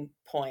pain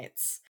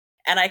points.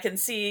 And I can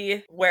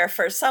see where,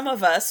 for some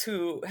of us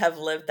who have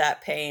lived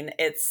that pain,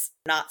 it's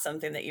not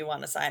something that you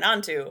want to sign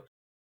on to.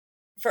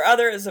 For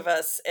others of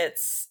us,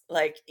 it's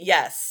like,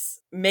 yes,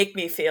 make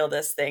me feel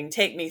this thing,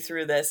 take me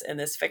through this in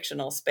this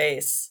fictional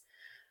space.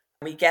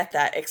 We get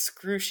that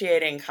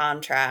excruciating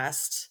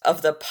contrast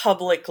of the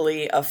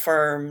publicly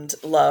affirmed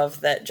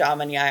love that Jam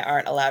and Yai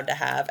aren't allowed to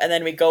have. And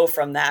then we go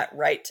from that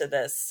right to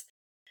this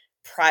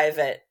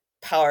private,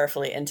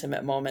 powerfully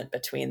intimate moment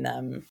between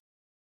them.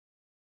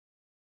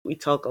 We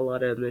talk a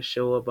lot in this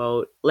show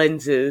about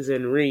lenses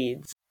and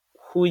reads,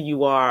 who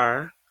you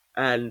are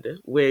and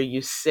where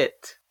you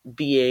sit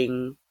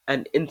being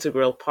an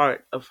integral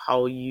part of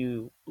how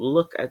you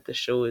look at the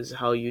shows,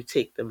 how you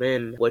take them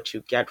in, what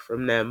you get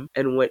from them,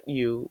 and what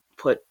you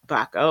put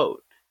back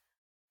out.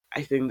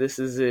 I think this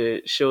is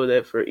a show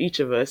that for each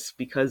of us,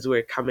 because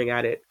we're coming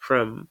at it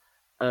from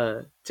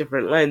a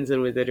different lens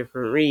and with a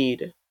different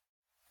read,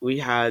 we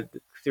had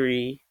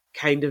three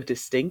kind of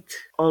distinct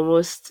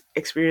almost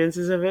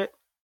experiences of it.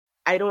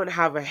 I don't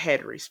have a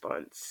head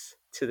response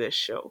to this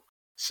show.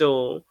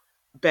 So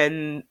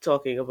Ben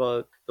talking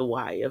about the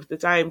why of the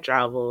time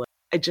travel,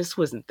 I just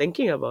wasn't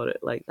thinking about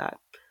it like that.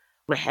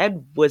 My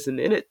head wasn't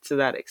in it to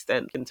that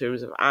extent in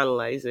terms of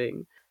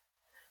analyzing.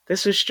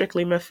 This was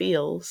strictly my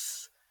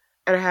feels.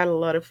 And I had a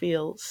lot of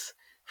feels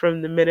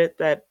from the minute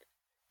that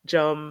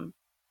Jum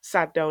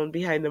sat down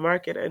behind the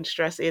market and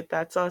Stress ate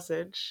that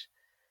sausage.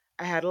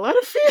 I had a lot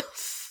of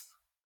feels.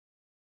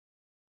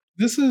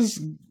 This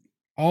is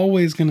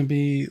always going to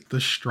be the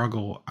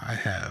struggle I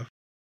have.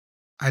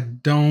 I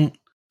don't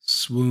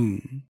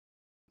swoon.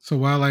 So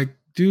while I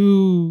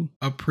do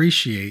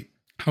appreciate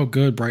how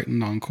good Bright and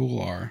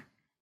Non-Cool are,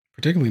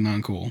 particularly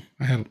Non-Cool,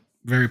 I had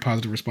very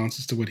positive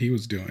responses to what he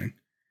was doing.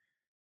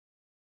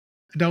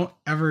 I don't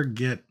ever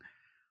get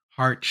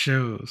heart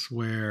shows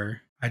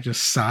where I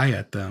just sigh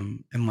at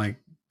them and like,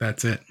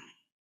 that's it.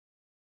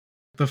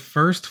 The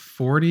first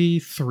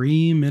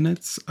 43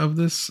 minutes of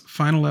this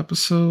final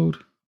episode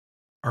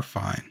are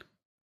fine.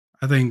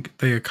 I think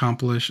they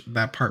accomplish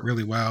that part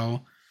really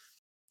well.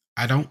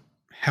 I don't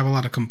have a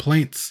lot of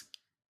complaints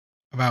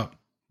about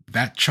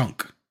that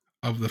chunk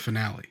of the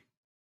finale.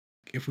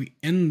 If we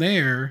end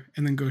there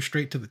and then go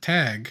straight to the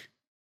tag,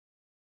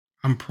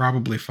 I'm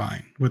probably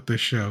fine with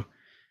this show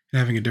and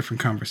having a different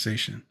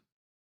conversation.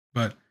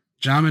 But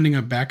John ending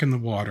up back in the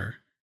water,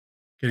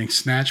 getting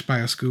snatched by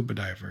a scuba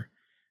diver,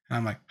 and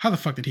I'm like, how the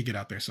fuck did he get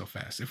out there so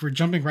fast? If we're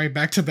jumping right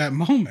back to that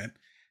moment,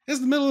 it's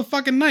the middle of the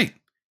fucking night.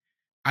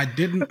 I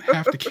didn't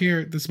have to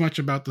care this much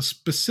about the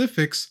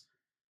specifics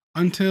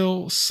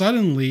until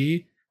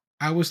suddenly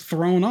I was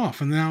thrown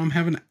off, and now I'm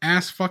having to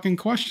ask fucking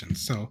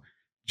questions. So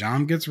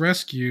John gets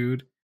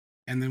rescued,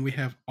 and then we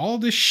have all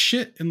this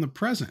shit in the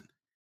present.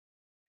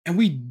 And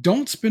we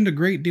don't spend a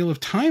great deal of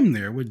time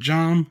there with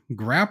John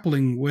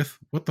grappling with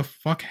what the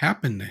fuck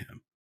happened to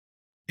him.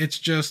 It's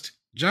just,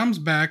 John's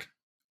back.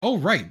 Oh,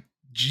 right.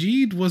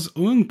 Jeed was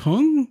Oong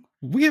Pung?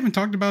 We haven't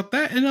talked about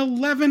that in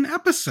 11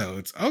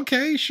 episodes.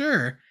 Okay,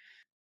 sure.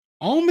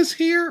 Ohm is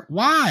here?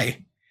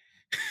 Why?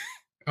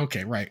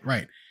 Okay,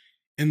 right.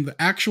 In the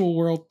actual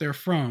world they're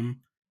from,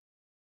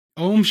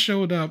 Ohm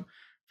showed up,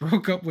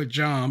 broke up with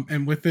Jom,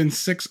 and within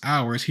 6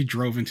 hours he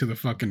drove into the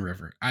fucking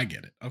river. I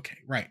get it. Okay,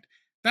 right.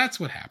 That's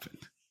what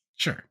happened.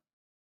 Sure.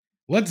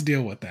 Let's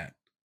deal with that.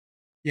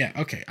 Yeah,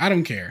 okay. I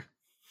don't care.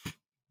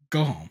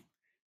 Go home.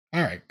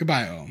 All right.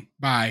 Goodbye, Ohm.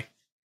 Bye.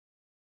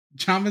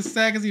 John is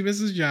sad because he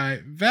misses Jai.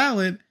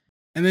 Valid.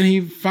 And then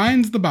he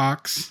finds the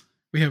box.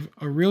 We have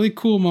a really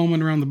cool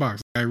moment around the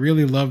box. I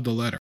really love the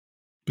letter.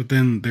 But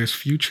then there's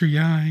future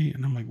Yai,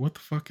 and I'm like, what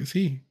the fuck is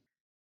he?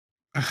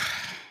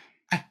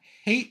 I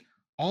hate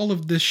all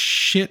of this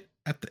shit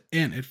at the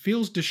end. It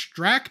feels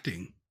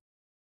distracting.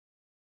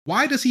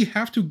 Why does he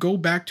have to go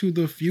back to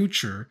the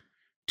future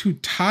to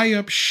tie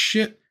up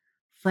shit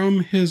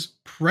from his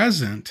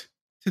present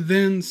to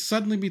then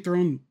suddenly be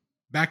thrown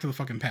back to the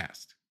fucking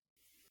past?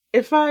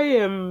 If I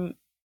am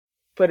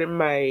putting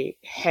my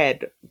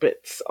head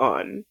bits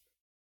on,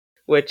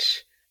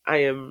 which I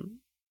am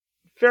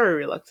very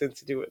reluctant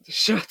to do with the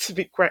show, to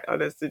be quite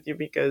honest with you,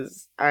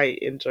 because I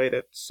enjoyed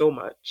it so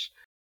much.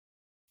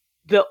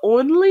 The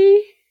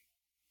only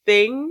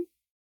thing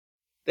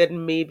that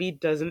maybe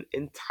doesn't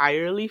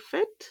entirely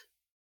fit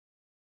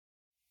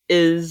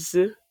is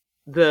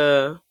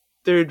the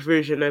third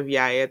version of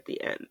Yai at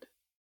the end.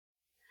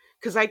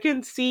 Because I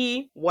can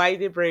see why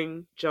they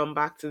bring John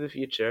back to the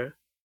future.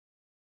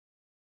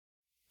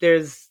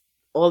 There's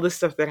all the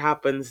stuff that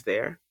happens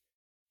there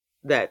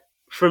that,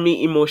 for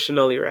me,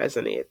 emotionally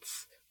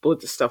resonates.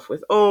 Both the stuff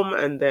with Om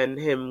and then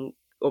him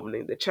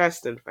opening the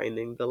chest and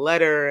finding the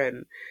letter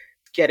and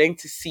getting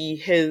to see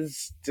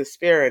his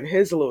despair and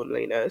his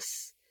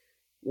loneliness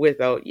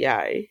without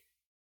Yai.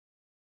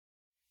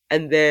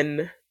 And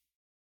then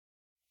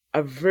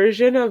a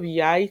version of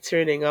Yai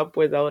turning up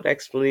without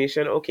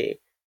explanation. Okay.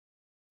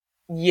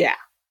 Yeah.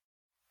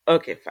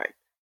 Okay, fine.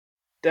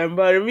 Doesn't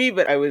bother me,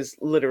 but I was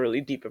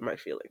literally deep in my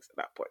feelings at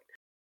that point.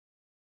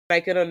 I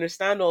can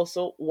understand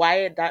also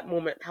why that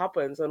moment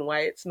happens and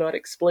why it's not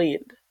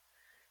explained.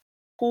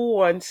 Who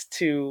wants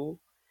to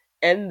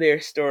end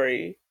their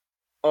story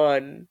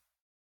on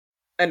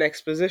an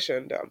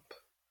exposition dump?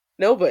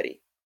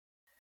 Nobody.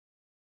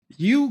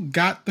 You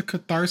got the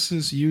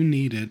catharsis you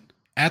needed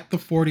at the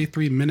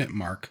 43-minute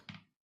mark,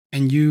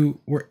 and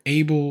you were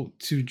able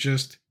to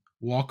just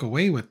walk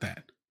away with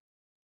that.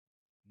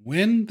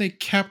 When they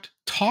kept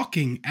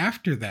talking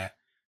after that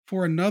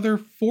for another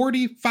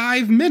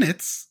 45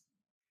 minutes,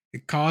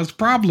 it caused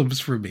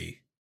problems for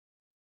me.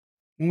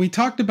 When we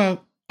talked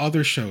about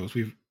other shows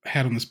we've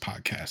had on this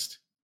podcast,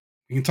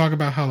 we can talk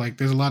about how like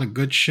there's a lot of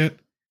good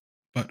shit,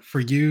 but for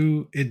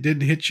you, it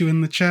did hit you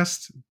in the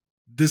chest.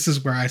 This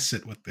is where I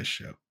sit with this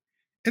show.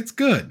 It's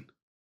good.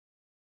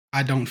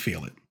 I don't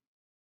feel it.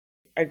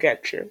 I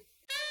get you.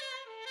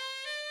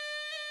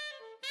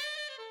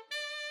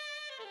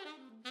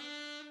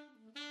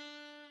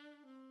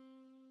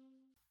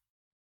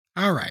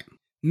 All right.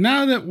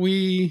 Now that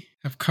we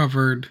have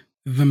covered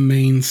the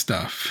main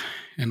stuff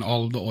and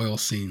all of the oil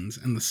scenes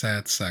and the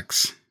sad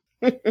sex,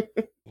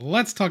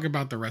 let's talk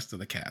about the rest of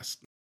the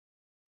cast.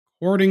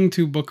 According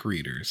to book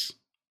readers,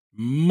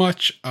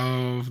 much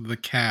of the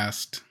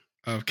cast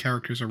of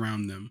characters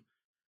around them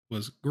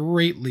was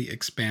greatly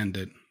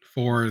expanded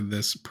for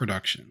this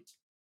production.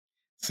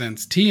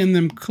 Since T and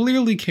them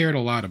clearly cared a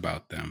lot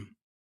about them,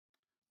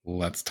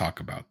 let's talk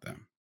about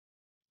them.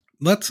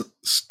 Let's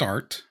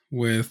start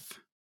with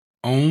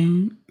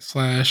Om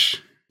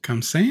slash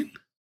Kamsain,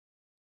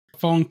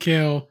 Phone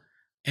Kill,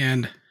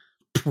 and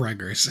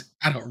Preggers.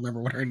 I don't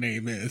remember what her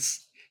name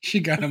is.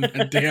 She got on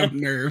my damn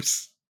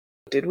nerves.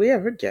 Did we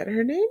ever get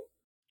her name?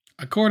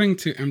 According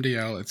to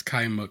MDL, it's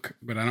Kaimuk,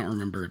 but I don't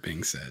remember it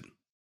being said.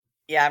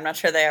 Yeah, I'm not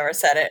sure they ever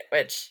said it,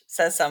 which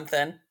says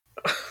something.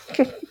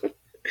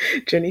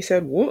 Jenny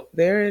said, whoop,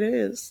 there it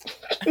is.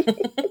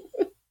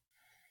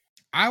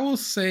 I will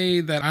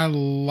say that I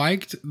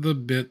liked the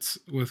bits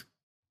with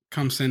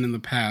Kamsin in the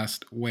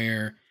past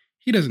where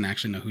he doesn't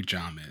actually know who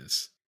Jam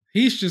is.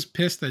 He's just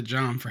pissed at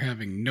Jam for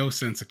having no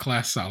sense of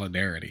class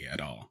solidarity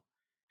at all.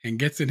 And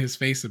gets in his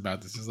face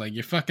about this. He's like,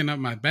 you're fucking up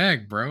my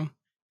bag, bro.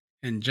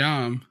 And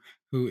Jam,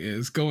 who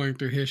is going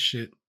through his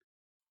shit,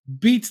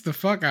 beats the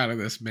fuck out of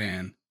this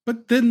man.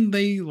 But then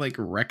they like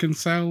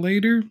reconcile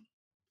later.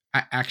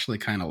 I actually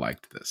kind of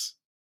liked this.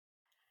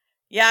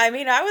 Yeah, I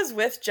mean, I was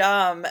with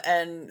Jom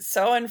and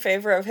so in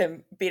favor of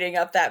him beating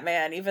up that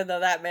man, even though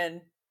that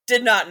man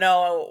did not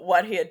know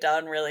what he had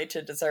done really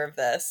to deserve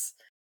this.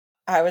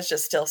 I was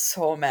just still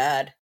so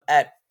mad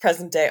at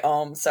present day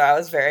Om, so I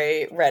was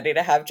very ready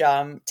to have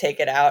Jom take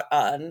it out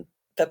on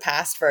the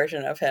past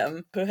version of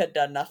him who had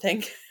done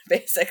nothing,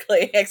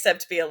 basically,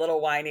 except be a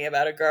little whiny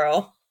about a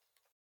girl.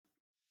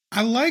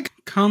 I like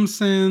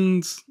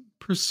Kamsan's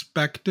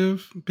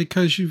perspective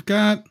because you've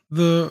got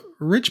the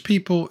rich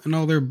people and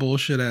all their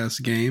bullshit ass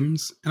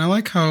games. And I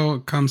like how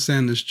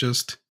Kamsan is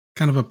just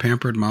kind of a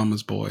pampered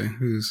mama's boy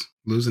who's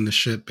losing the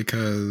shit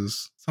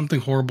because something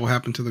horrible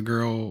happened to the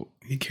girl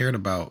he cared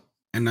about.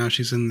 And now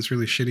she's in this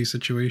really shitty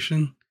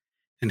situation.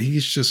 And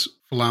he's just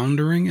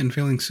floundering and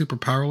feeling super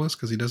powerless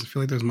because he doesn't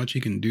feel like there's much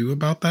he can do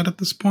about that at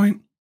this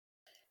point.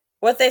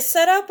 What they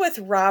set up with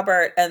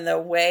Robert and the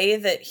way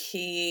that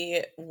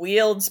he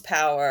wields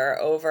power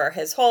over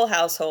his whole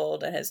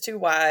household and his two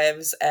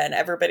wives and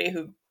everybody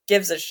who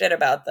gives a shit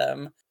about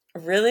them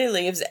really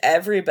leaves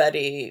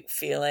everybody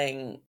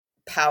feeling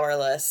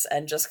powerless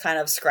and just kind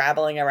of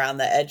scrabbling around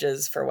the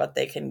edges for what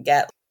they can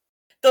get.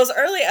 Those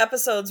early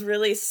episodes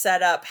really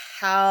set up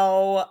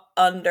how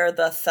under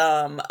the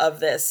thumb of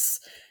this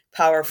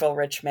powerful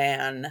rich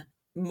man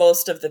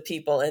most of the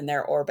people in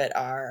their orbit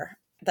are.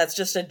 That's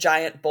just a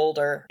giant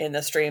boulder in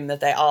the stream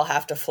that they all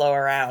have to flow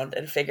around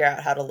and figure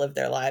out how to live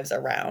their lives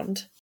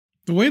around.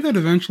 The way that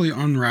eventually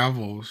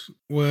unravels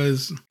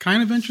was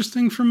kind of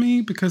interesting for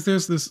me because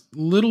there's this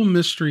little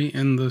mystery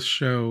in the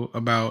show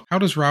about how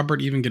does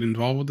Robert even get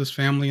involved with this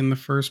family in the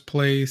first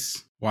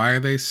place? Why are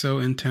they so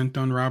intent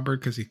on Robert?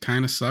 Because he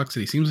kind of sucks.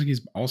 And he seems like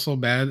he's also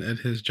bad at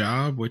his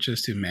job, which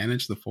is to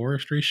manage the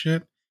forestry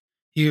shit.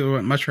 He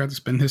would much rather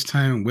spend his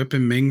time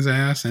whipping Ming's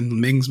ass and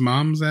Ming's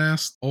mom's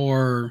ass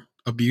or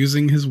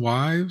abusing his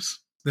wives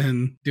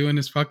than doing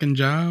his fucking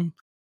job.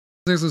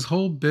 There's this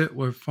whole bit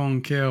with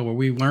Fong Kale where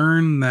we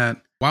learn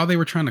that while they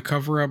were trying to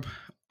cover up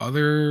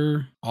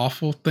other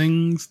awful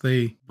things,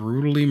 they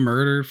brutally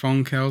murdered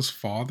Fong Kale's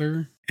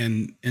father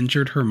and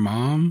injured her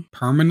mom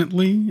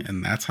permanently.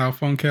 And that's how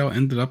Fong Kale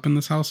ended up in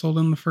this household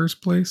in the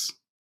first place.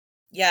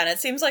 Yeah, and it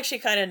seems like she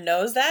kind of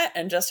knows that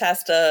and just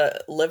has to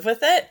live with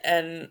it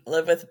and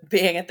live with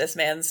being at this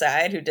man's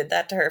side who did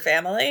that to her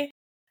family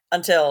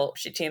until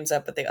she teams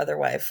up with the other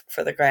wife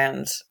for the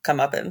grand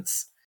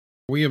comeuppance.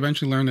 We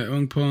eventually learned that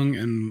Eunpung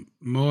and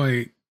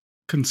Moy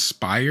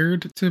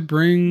conspired to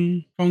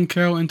bring Fong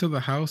Kale into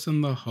the house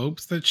in the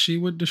hopes that she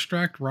would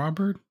distract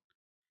Robert.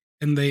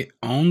 And they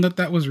owned that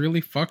that was really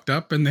fucked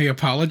up and they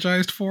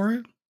apologized for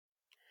it.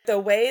 The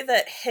way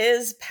that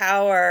his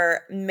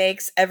power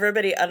makes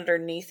everybody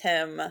underneath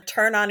him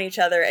turn on each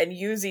other and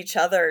use each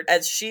other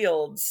as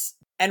shields,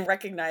 and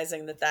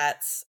recognizing that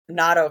that's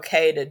not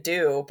okay to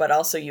do, but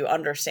also you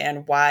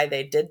understand why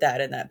they did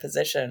that in that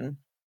position.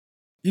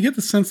 You get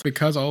the sense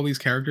because all these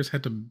characters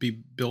had to be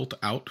built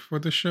out for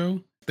the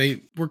show,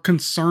 they were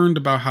concerned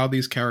about how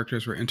these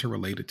characters were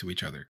interrelated to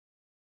each other.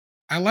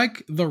 I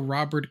like the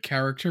Robert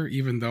character,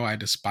 even though I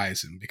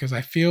despise him, because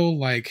I feel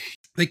like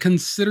they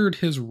considered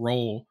his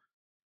role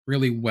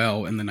really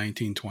well in the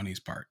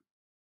 1920s part.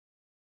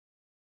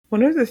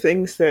 One of the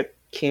things that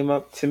came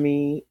up to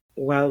me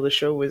while the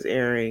show was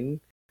airing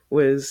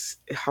was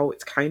how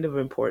it's kind of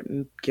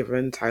important,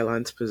 given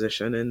Thailand's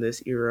position in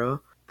this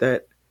era,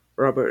 that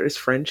Robert is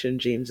French and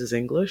James is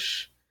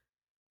English.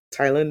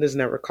 Thailand is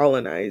never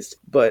colonized,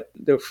 but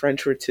the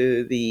French were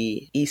to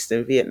the east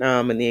in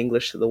Vietnam and the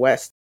English to the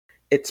west.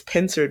 It's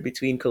pincered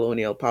between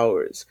colonial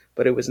powers,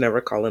 but it was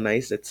never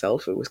colonized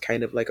itself. It was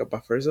kind of like a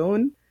buffer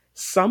zone.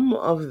 Some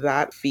of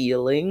that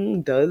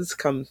feeling does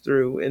come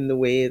through in the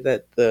way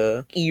that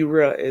the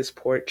era is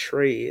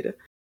portrayed.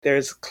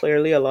 There's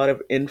clearly a lot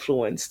of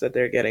influence that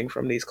they're getting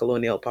from these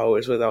colonial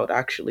powers without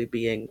actually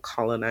being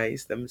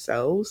colonized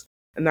themselves.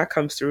 And that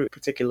comes through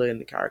particularly in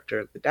the character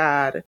of the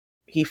dad.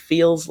 He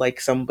feels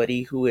like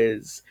somebody who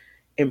is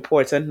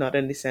important, not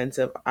in the sense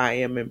of I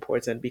am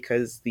important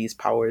because these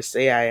powers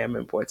say I am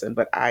important,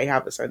 but I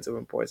have a sense of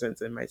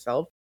importance in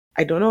myself.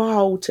 I don't know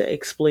how to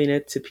explain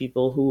it to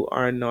people who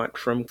are not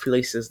from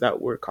places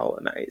that were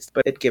colonized,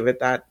 but it give it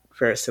that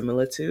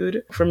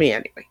verisimilitude, for me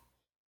anyway.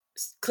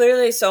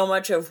 Clearly, so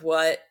much of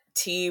what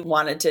T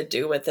wanted to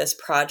do with this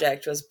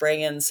project was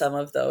bring in some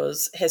of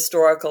those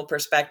historical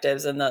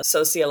perspectives and the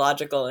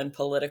sociological and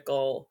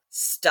political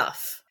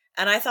stuff.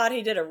 And I thought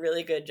he did a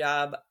really good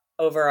job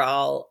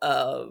overall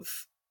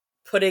of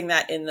putting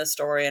that in the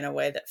story in a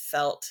way that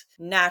felt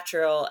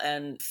natural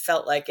and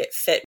felt like it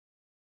fit.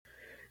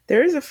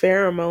 There is a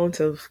fair amount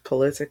of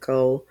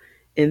political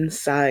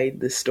inside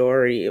the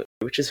story,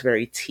 which is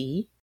very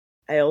T.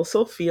 I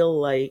also feel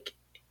like,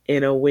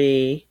 in a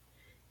way,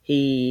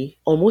 he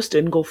almost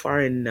didn't go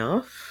far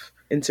enough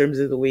in terms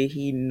of the way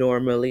he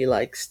normally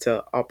likes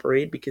to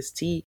operate, because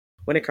T,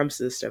 when it comes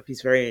to this stuff,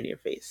 he's very in your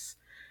face.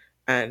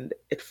 And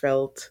it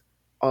felt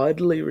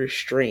oddly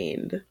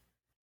restrained.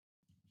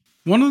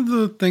 One of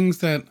the things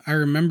that I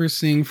remember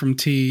seeing from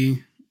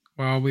T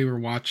while we were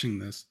watching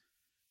this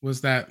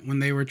was that when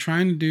they were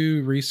trying to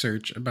do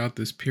research about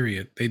this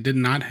period, they did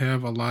not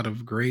have a lot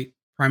of great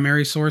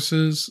primary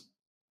sources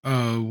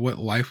of what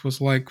life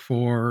was like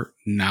for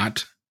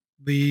not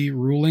the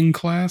ruling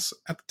class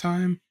at the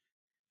time.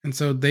 And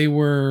so they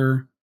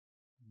were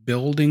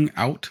building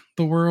out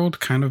the world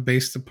kind of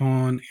based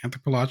upon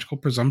anthropological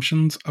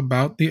presumptions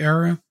about the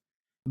era.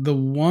 The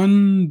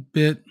one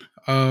bit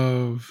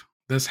of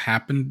this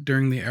happened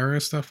during the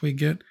era stuff we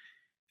get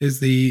is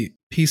the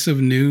piece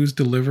of news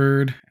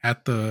delivered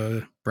at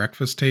the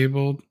breakfast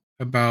table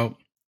about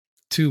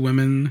two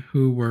women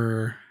who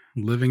were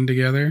living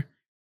together.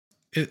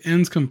 It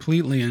ends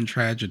completely in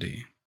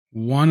tragedy.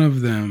 One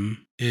of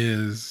them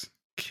is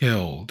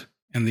killed,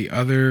 and the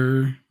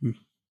other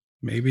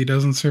maybe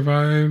doesn't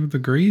survive the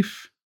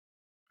grief.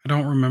 I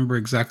don't remember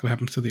exactly what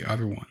happens to the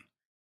other one.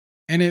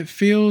 And it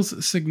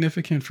feels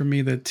significant for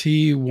me that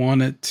T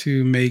wanted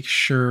to make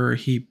sure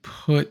he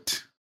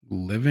put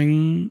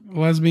living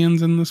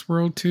lesbians in this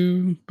world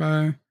too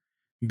by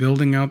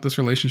building out this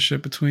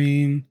relationship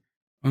between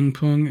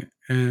Eunpung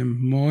and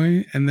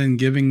Moy, and then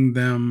giving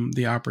them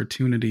the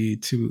opportunity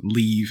to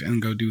leave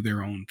and go do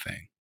their own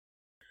thing.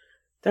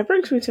 That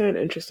brings me to an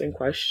interesting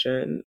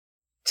question.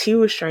 T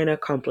was trying to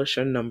accomplish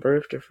a number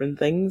of different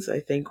things,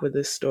 I think, with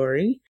this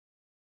story.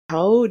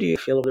 How do you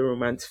feel the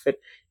romance fit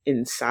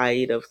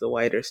inside of the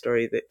wider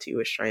story that T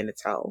was trying to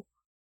tell?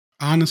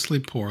 Honestly,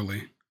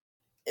 poorly.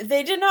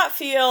 They did not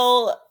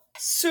feel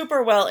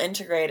super well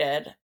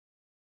integrated.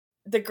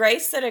 The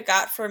grace that it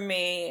got from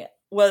me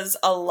was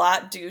a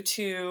lot due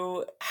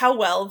to how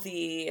well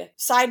the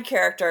side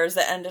characters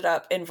that ended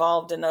up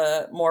involved in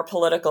the more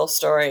political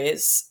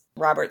stories,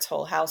 Robert's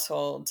whole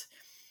household,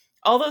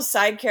 all those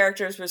side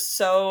characters were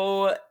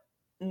so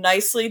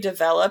nicely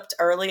developed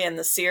early in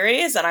the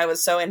series, and I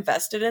was so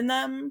invested in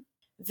them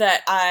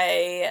that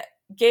I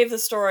gave the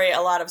story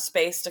a lot of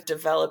space to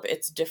develop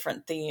its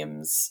different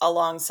themes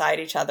alongside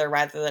each other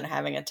rather than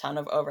having a ton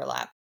of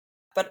overlap.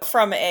 But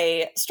from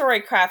a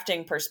story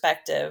crafting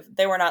perspective,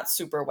 they were not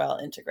super well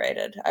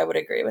integrated. I would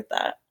agree with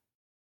that.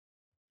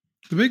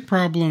 The big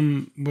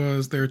problem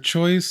was their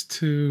choice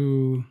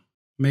to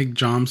make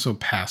John so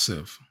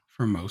passive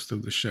for most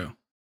of the show.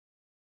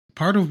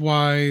 Part of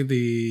why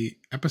the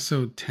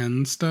episode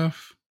 10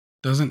 stuff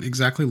doesn't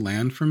exactly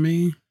land for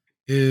me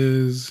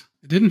is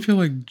it didn't feel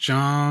like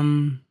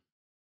John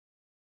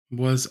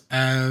was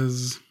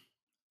as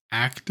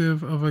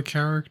active of a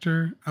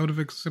character I would have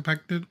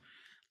expected.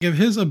 If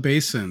his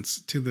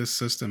obeisance to this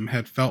system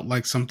had felt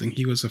like something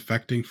he was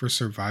affecting for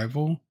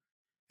survival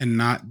and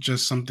not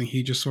just something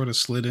he just sort of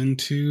slid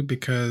into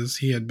because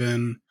he had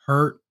been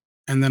hurt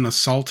and then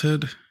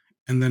assaulted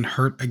and then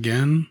hurt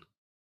again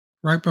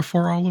right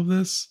before all of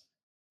this,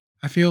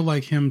 I feel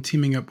like him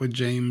teaming up with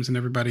James and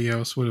everybody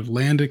else would have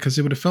landed because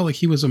it would have felt like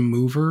he was a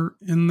mover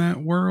in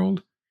that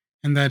world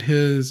and that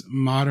his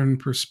modern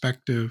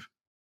perspective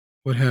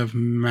would have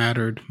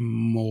mattered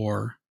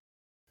more.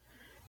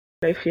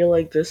 I feel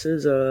like this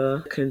is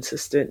a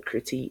consistent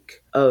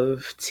critique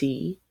of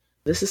T.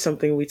 This is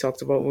something we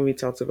talked about when we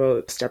talked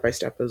about Step by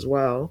Step as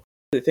well.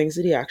 The things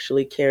that he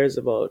actually cares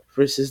about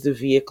versus the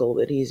vehicle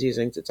that he's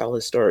using to tell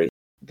his story.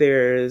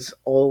 There's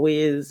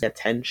always a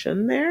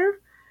tension there.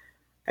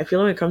 I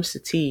feel when it comes to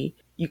T,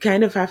 you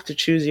kind of have to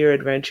choose your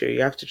adventure.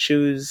 You have to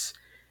choose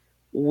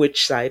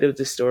which side of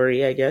the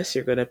story, I guess,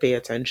 you're going to pay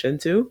attention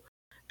to.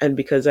 And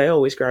because I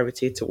always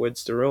gravitate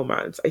towards the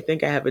romance, I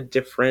think I have a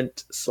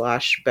different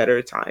slash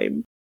better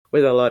time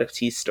with a lot of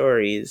T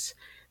stories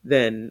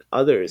than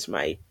others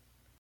might.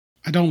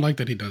 I don't like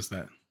that he does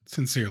that,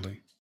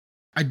 sincerely.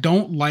 I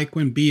don't like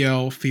when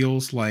BL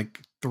feels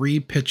like three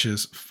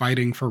pitches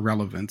fighting for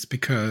relevance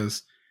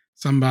because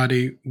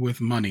somebody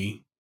with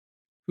money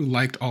who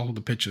liked all of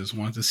the pitches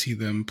wanted to see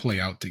them play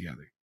out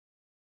together.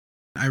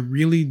 I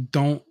really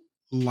don't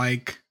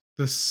like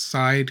the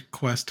side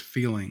quest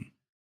feeling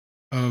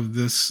of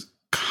this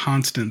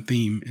constant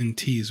theme in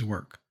T's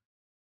work.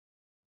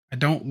 I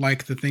don't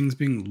like the things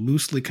being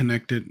loosely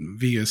connected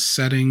via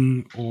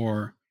setting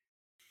or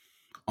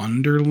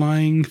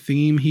underlying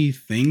theme he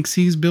thinks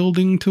he's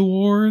building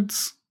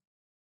towards.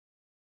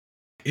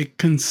 It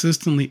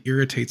consistently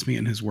irritates me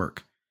in his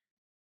work.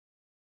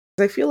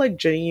 I feel like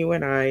Jenny, you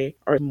and I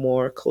are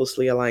more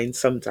closely aligned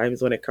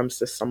sometimes when it comes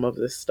to some of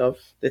the stuff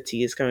that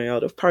T is coming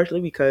out of, partly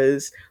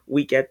because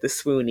we get the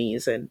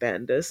swoonies and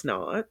Ben does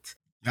not.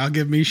 Y'all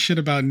give me shit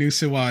about New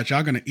Siwaj.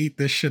 Y'all gonna eat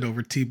this shit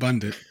over T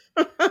Bundit.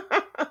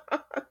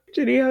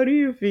 Jenny, how do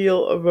you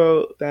feel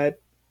about that?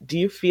 Do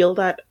you feel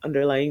that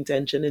underlying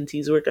tension in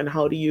T's work and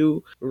how do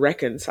you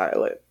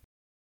reconcile it?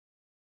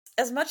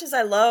 As much as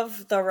I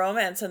love the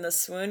romance and the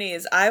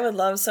swoonies, I would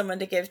love someone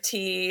to give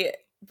T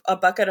a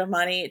bucket of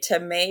money to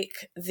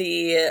make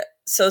the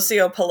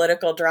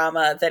socio-political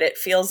drama that it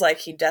feels like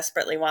he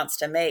desperately wants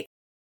to make.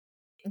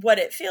 What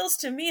it feels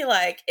to me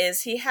like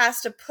is he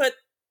has to put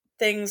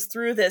things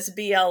through this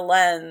BL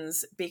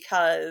lens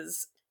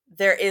because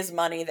there is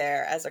money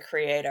there as a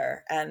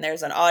creator and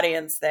there's an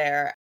audience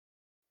there.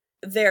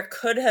 There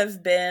could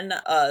have been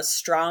a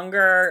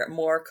stronger,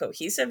 more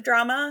cohesive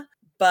drama,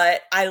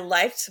 but I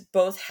liked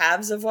both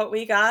halves of what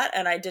we got,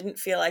 and I didn't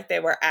feel like they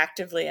were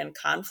actively in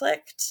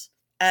conflict.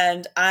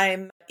 And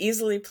I'm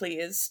easily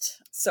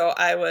pleased, so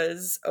I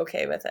was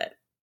okay with it.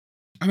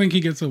 I think he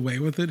gets away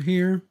with it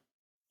here,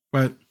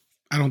 but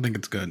I don't think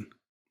it's good.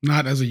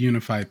 Not as a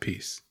unified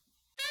piece.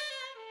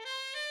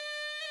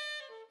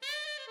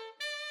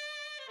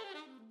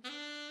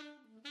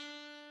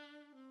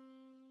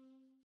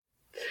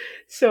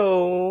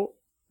 So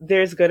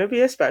there's going to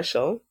be a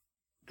special.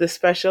 The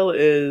special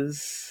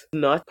is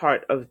not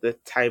part of the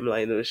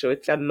timeline of the show.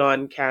 It's a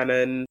non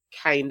canon,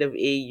 kind of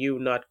AU,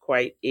 not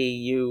quite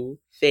AU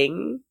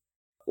thing.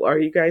 Are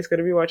you guys going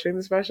to be watching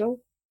the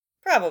special?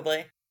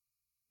 Probably.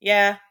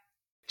 Yeah.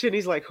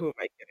 Ginny's like, who am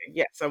I kidding?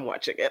 Yes, I'm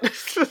watching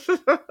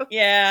it.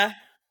 Yeah.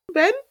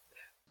 Ben?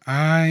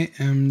 I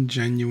am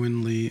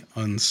genuinely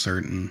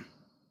uncertain.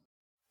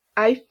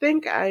 I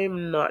think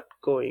I'm not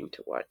going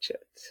to watch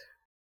it.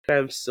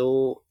 I'm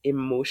so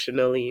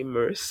emotionally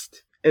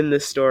immersed in the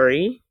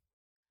story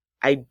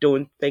I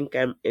don't think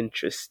I'm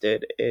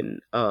interested in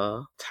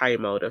a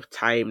time out of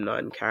time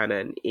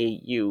non-canon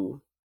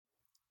AU.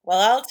 Well,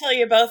 I'll tell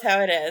you both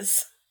how it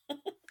is.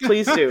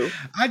 Please do.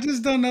 I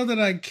just don't know that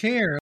I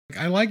care.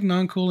 I like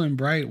Non Cool and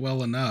Bright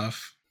well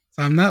enough.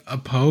 So I'm not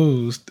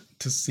opposed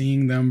to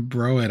seeing them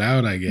bro it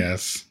out, I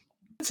guess.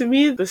 To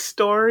me, the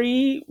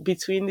story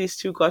between these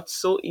two got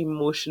so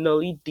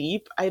emotionally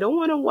deep. I don't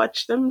want to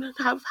watch them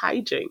have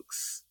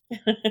hijinks.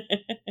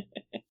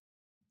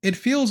 It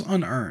feels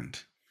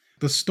unearned.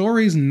 The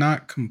story's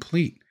not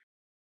complete.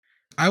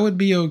 I would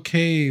be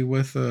okay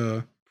with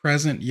a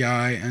present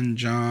Yai and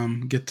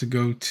Jom get to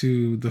go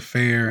to the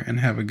fair and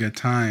have a good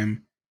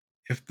time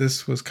if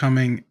this was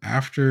coming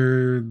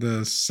after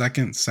the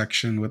second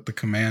section with the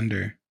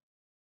commander.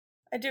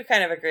 I do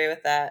kind of agree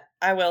with that.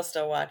 I will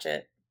still watch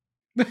it.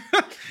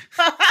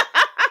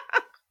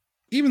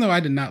 Even though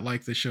I did not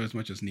like this show as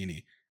much as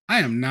Nini, I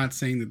am not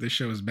saying that this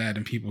show is bad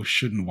and people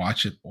shouldn't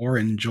watch it or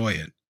enjoy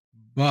it.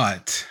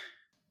 But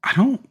I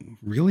don't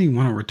really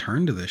want to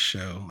return to this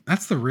show.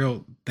 That's the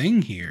real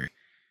thing here.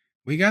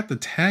 We got the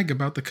tag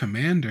about the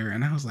commander,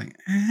 and I was like,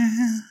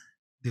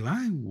 do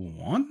I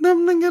want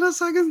them to get a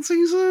second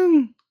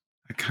season?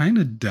 I kind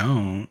of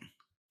don't.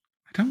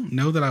 I don't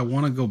know that I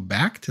want to go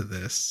back to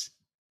this.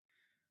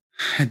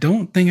 I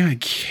don't think I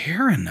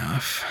care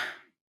enough.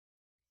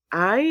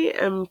 I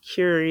am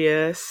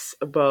curious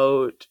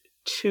about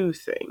two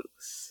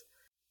things.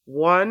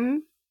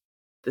 One,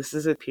 this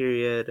is a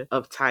period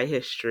of Thai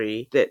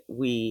history that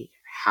we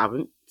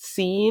haven't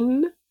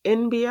seen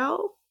in BL.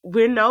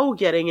 We're now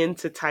getting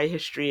into Thai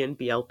history in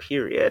BL,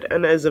 period.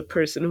 And as a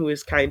person who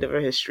is kind of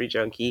a history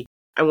junkie,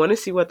 I want to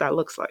see what that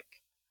looks like.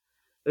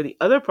 But the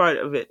other part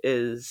of it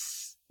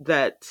is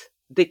that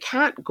they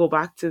can't go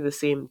back to the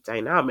same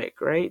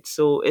dynamic, right?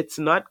 So it's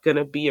not going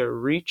to be a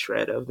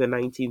retread of the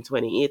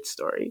 1928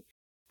 story.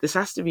 This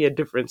has to be a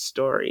different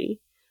story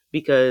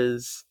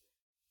because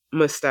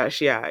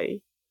Mustache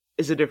Yai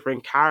is a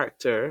different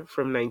character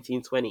from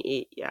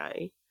 1928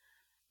 Yai.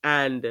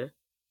 And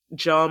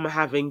Jom,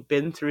 having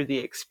been through the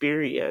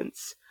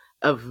experience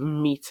of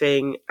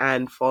meeting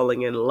and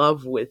falling in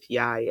love with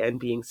Yai and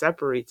being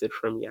separated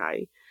from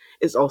Yai,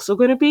 is also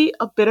going to be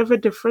a bit of a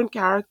different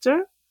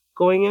character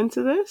going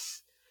into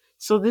this.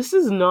 So this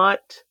is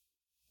not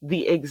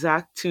the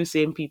exact two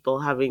same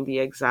people having the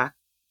exact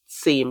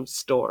same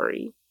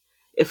story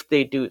if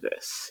they do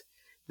this.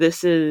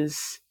 This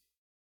is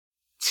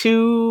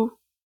two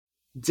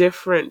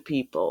different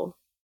people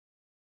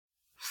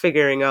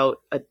figuring out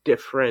a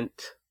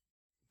different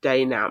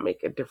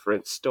dynamic, a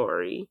different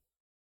story.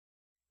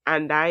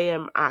 And I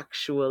am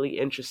actually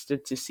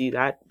interested to see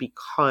that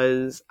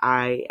because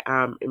I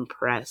am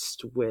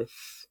impressed with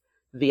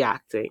the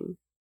acting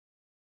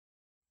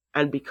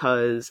and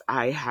because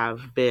I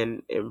have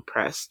been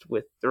impressed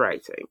with the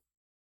writing.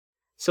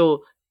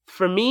 So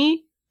for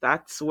me,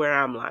 that's where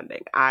I'm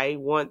landing. I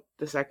want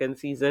the second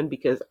season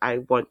because I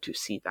want to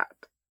see that.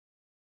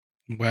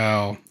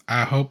 Well,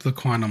 I hope the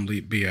Quantum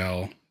Leap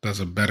BL does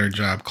a better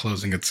job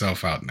closing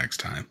itself out next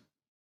time.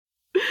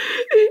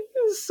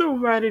 I'm so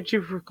mad at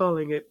you for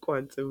calling it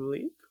Quantum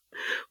Leap.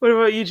 What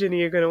about you, Jenny?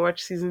 You're going to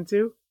watch season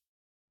two?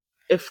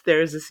 If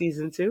there's a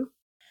season two?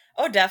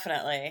 Oh,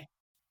 definitely.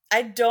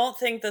 I don't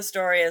think the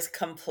story is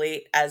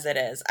complete as it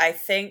is. I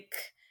think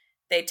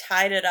they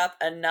tied it up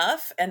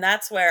enough, and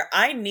that's where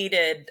I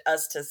needed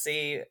us to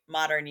see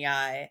Modern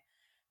Yai,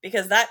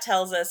 because that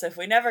tells us if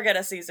we never get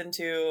a season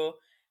two,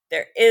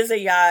 there is a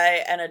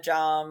Yai and a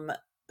Jom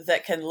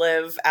that can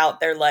live out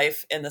their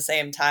life in the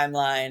same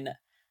timeline,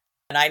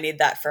 and I need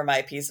that for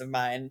my peace of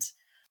mind.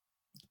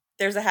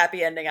 There's a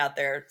happy ending out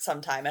there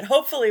sometime, and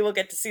hopefully we'll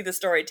get to see the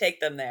story take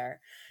them there.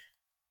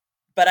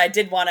 But I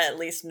did want to at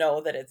least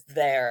know that it's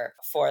there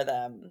for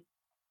them.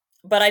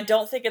 But I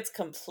don't think it's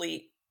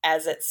complete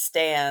as it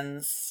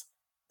stands.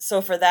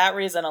 So for that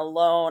reason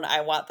alone,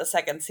 I want the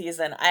second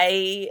season.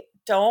 I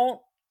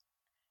don't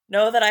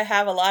know that I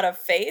have a lot of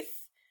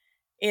faith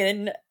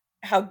in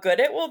how good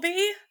it will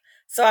be.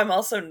 So I'm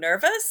also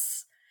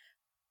nervous,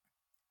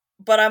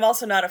 but I'm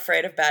also not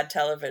afraid of bad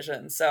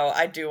television. So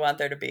I do want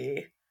there to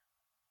be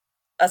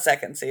a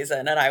second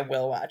season and I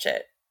will watch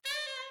it.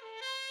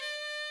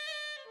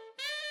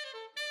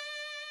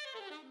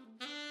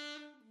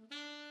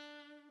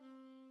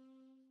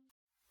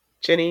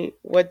 Jenny,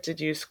 what did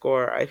you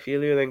score I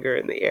Feel You Linger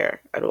in the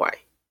Air and why?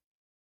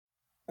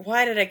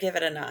 Why did I give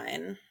it a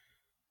 9?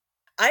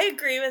 I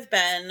agree with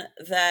Ben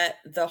that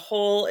the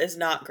whole is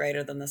not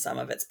greater than the sum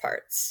of its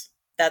parts.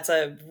 That's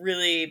a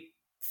really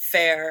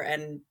fair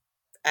and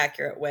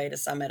accurate way to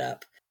sum it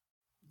up.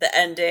 The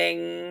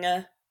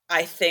ending,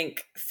 I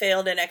think,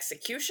 failed in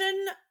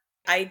execution.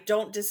 I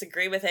don't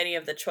disagree with any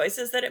of the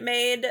choices that it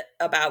made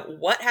about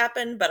what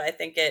happened, but I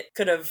think it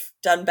could have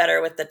done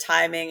better with the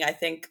timing. I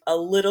think a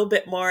little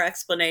bit more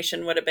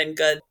explanation would have been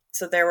good.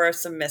 So there were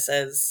some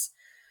misses,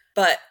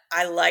 but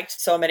I liked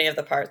so many of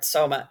the parts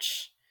so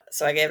much.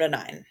 So I gave it a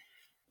 9.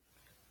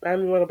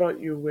 And what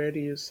about you? Where do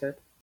you sit?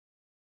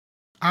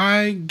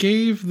 I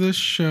gave this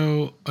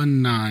show a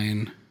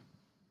 9.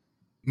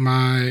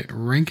 My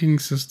ranking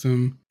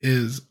system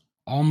is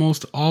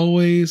almost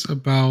always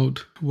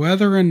about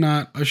whether or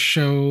not a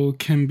show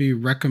can be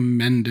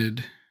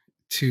recommended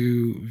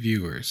to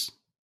viewers.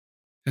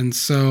 And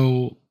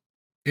so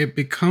it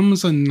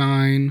becomes a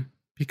 9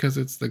 because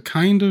it's the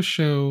kind of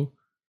show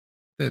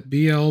that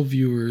BL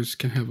viewers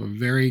can have a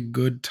very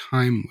good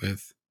time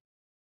with.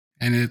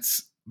 And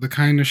it's the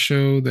kind of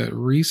show that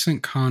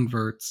recent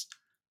converts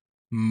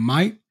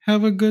might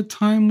have a good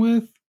time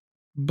with,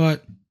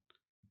 but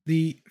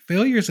the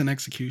failures in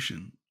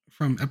execution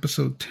from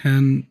episode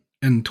 10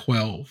 and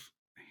 12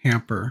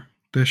 hamper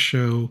this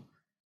show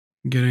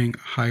getting a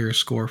higher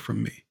score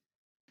from me.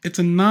 It's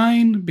a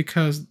 9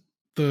 because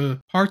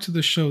the parts of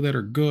the show that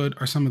are good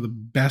are some of the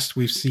best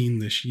we've seen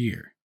this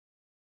year.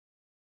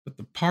 But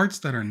the parts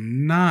that are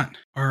not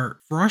are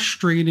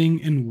frustrating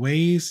in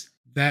ways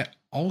that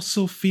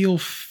also feel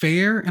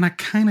fair, and I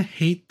kind of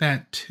hate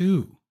that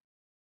too.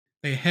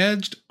 They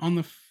hedged on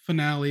the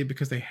finale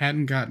because they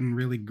hadn't gotten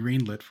really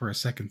greenlit for a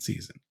second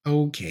season.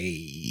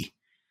 Okay.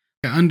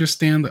 I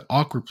understand the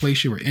awkward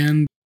place you were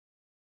in,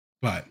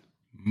 but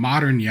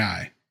Modern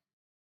Yai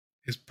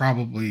is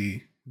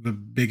probably the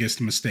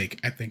biggest mistake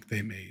I think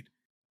they made.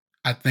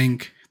 I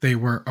think they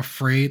were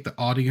afraid the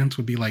audience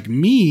would be like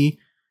me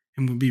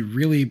and would be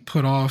really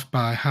put off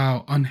by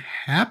how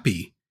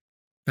unhappy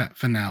that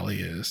finale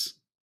is.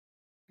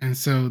 And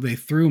so they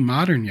threw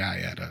Modern Yai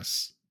at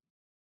us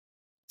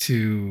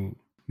to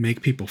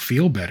make people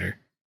feel better,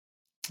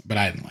 but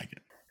I didn't like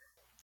it.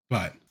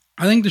 But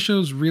I think the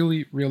show's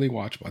really, really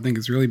watchable. I think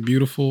it's really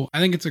beautiful. I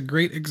think it's a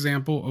great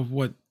example of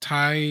what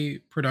Thai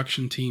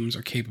production teams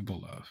are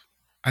capable of.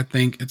 I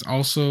think it's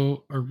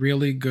also a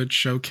really good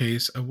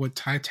showcase of what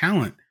Thai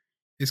talent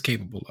is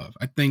capable of.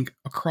 I think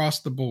across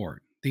the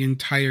board, the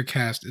entire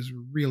cast is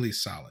really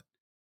solid.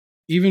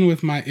 Even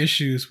with my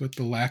issues with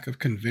the lack of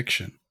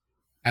conviction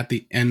at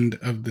the end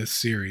of this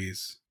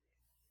series,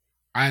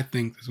 I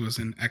think this was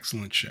an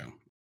excellent show.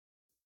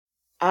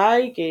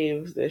 I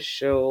gave this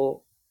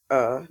show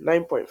a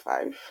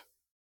 9.5.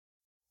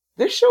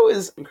 This show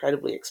is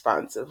incredibly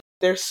expansive.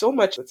 There's so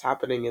much that's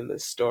happening in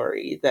this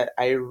story that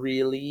I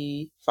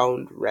really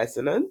found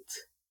resonant.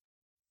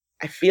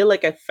 I feel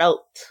like I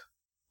felt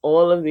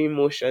all of the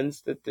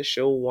emotions that the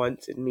show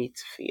wanted me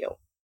to feel.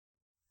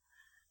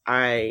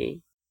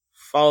 I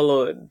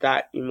followed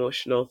that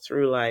emotional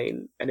through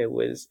line, and it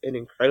was an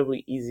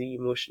incredibly easy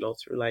emotional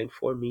through line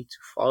for me to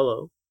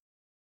follow.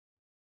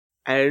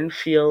 I didn't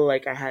feel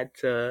like I had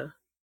to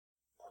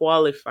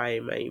qualify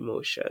my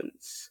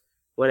emotions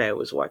when I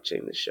was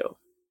watching the show.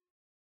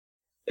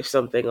 If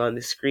something on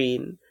the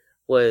screen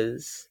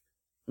was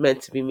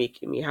meant to be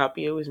making me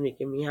happy, it was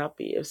making me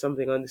happy. If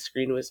something on the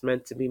screen was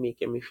meant to be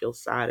making me feel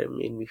sad, it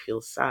made me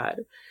feel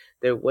sad.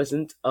 There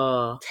wasn't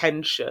a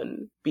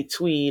tension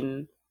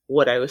between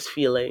what I was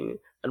feeling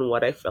and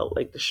what I felt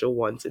like the show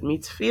wanted me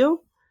to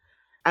feel.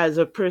 As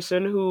a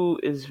person who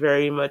is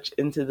very much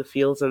into the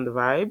feels and the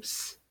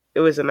vibes,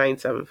 it was a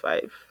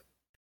 9.75.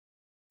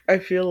 I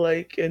feel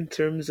like in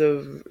terms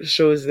of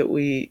shows that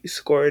we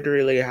scored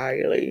really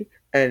highly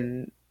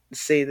and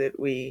say that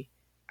we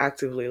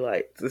actively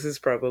liked, this is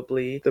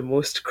probably the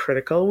most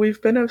critical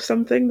we've been of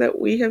something that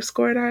we have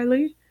scored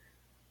highly.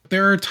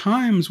 There are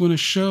times when a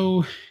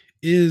show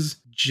is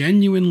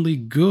genuinely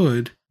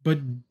good,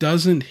 but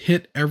doesn't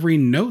hit every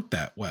note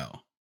that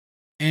well.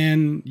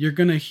 And you're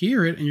going to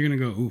hear it and you're going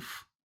to go,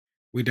 oof,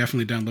 we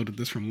definitely downloaded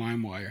this from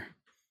LimeWire.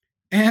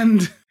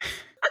 And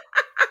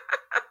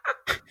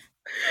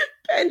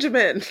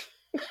Benjamin.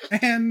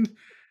 And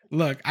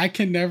look, I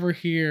can never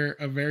hear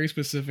a very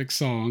specific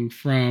song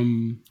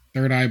from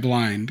Third Eye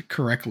Blind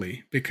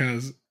correctly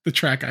because the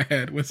track I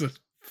had was a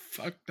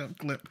fucked up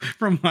clip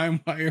from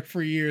LimeWire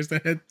for years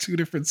that had two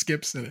different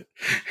skips in it.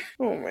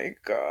 Oh my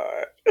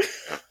god.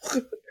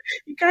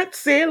 You can't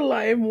say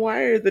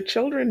LimeWire. The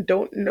children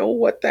don't know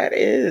what that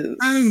is.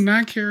 I do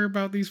not care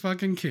about these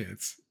fucking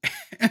kids.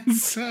 And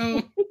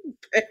so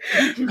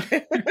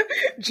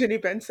Jenny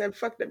Ben said,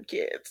 fuck them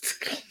kids.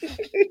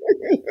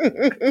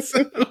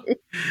 so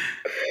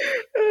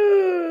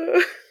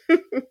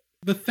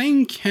the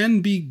thing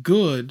can be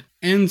good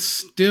and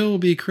still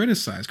be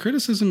criticized.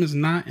 Criticism is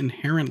not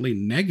inherently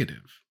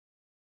negative.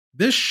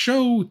 This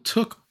show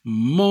took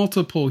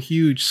multiple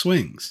huge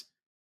swings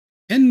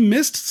and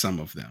missed some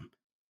of them.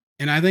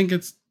 And I think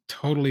it's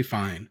totally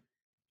fine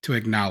to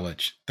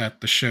acknowledge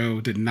that the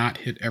show did not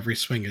hit every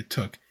swing it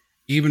took,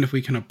 even if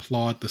we can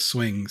applaud the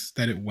swings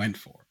that it went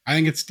for. I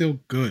think it's still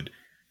good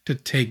to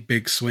take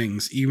big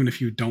swings, even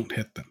if you don't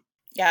hit them.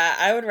 Yeah,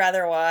 I would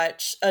rather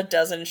watch a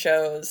dozen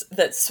shows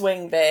that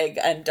swing big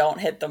and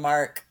don't hit the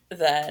mark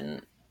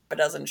than a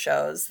dozen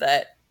shows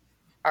that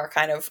are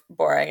kind of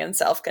boring and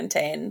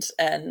self-contained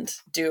and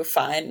do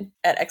fine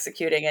at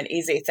executing an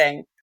easy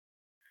thing.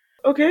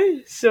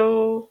 Okay,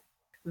 so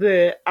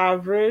the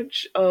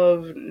average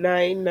of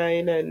 9,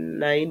 9,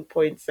 and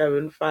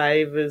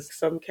 9.75 is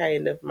some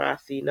kind of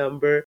mathy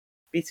number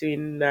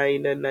between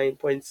 9 and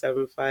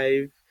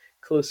 9.75,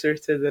 closer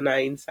to the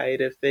 9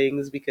 side of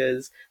things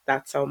because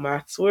that's how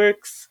maths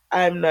works.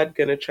 I'm not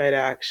going to try to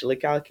actually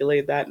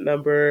calculate that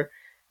number.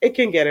 It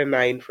can get a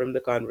 9 from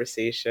the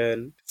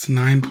conversation. It's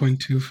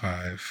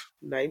 9.25.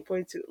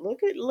 9.2.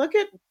 Look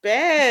at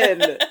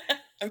Ben.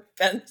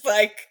 Ben's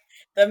like,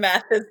 the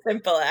math is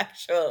simple,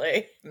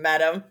 actually,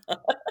 madam.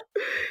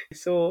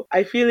 So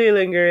I Feel You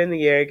Linger in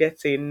the Air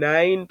gets a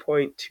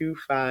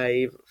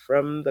 9.25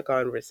 from the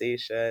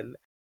conversation.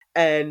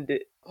 And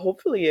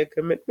hopefully a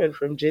commitment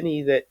from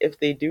Ginny that if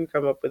they do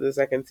come up with a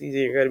second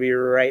season, you're going to be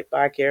right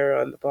back here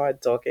on the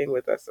pod talking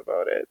with us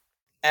about it.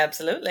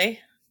 Absolutely.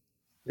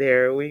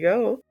 There we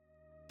go.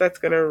 That's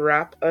going to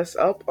wrap us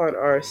up on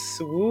our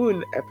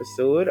Swoon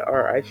episode,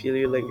 our I Feel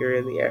You Linger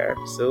in the Air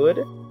episode.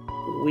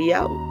 We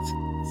out.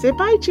 Say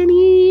bye,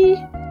 Ginny.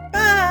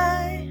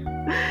 Bye.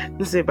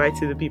 Say bye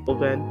to the people,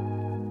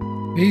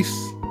 Ben.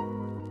 Peace.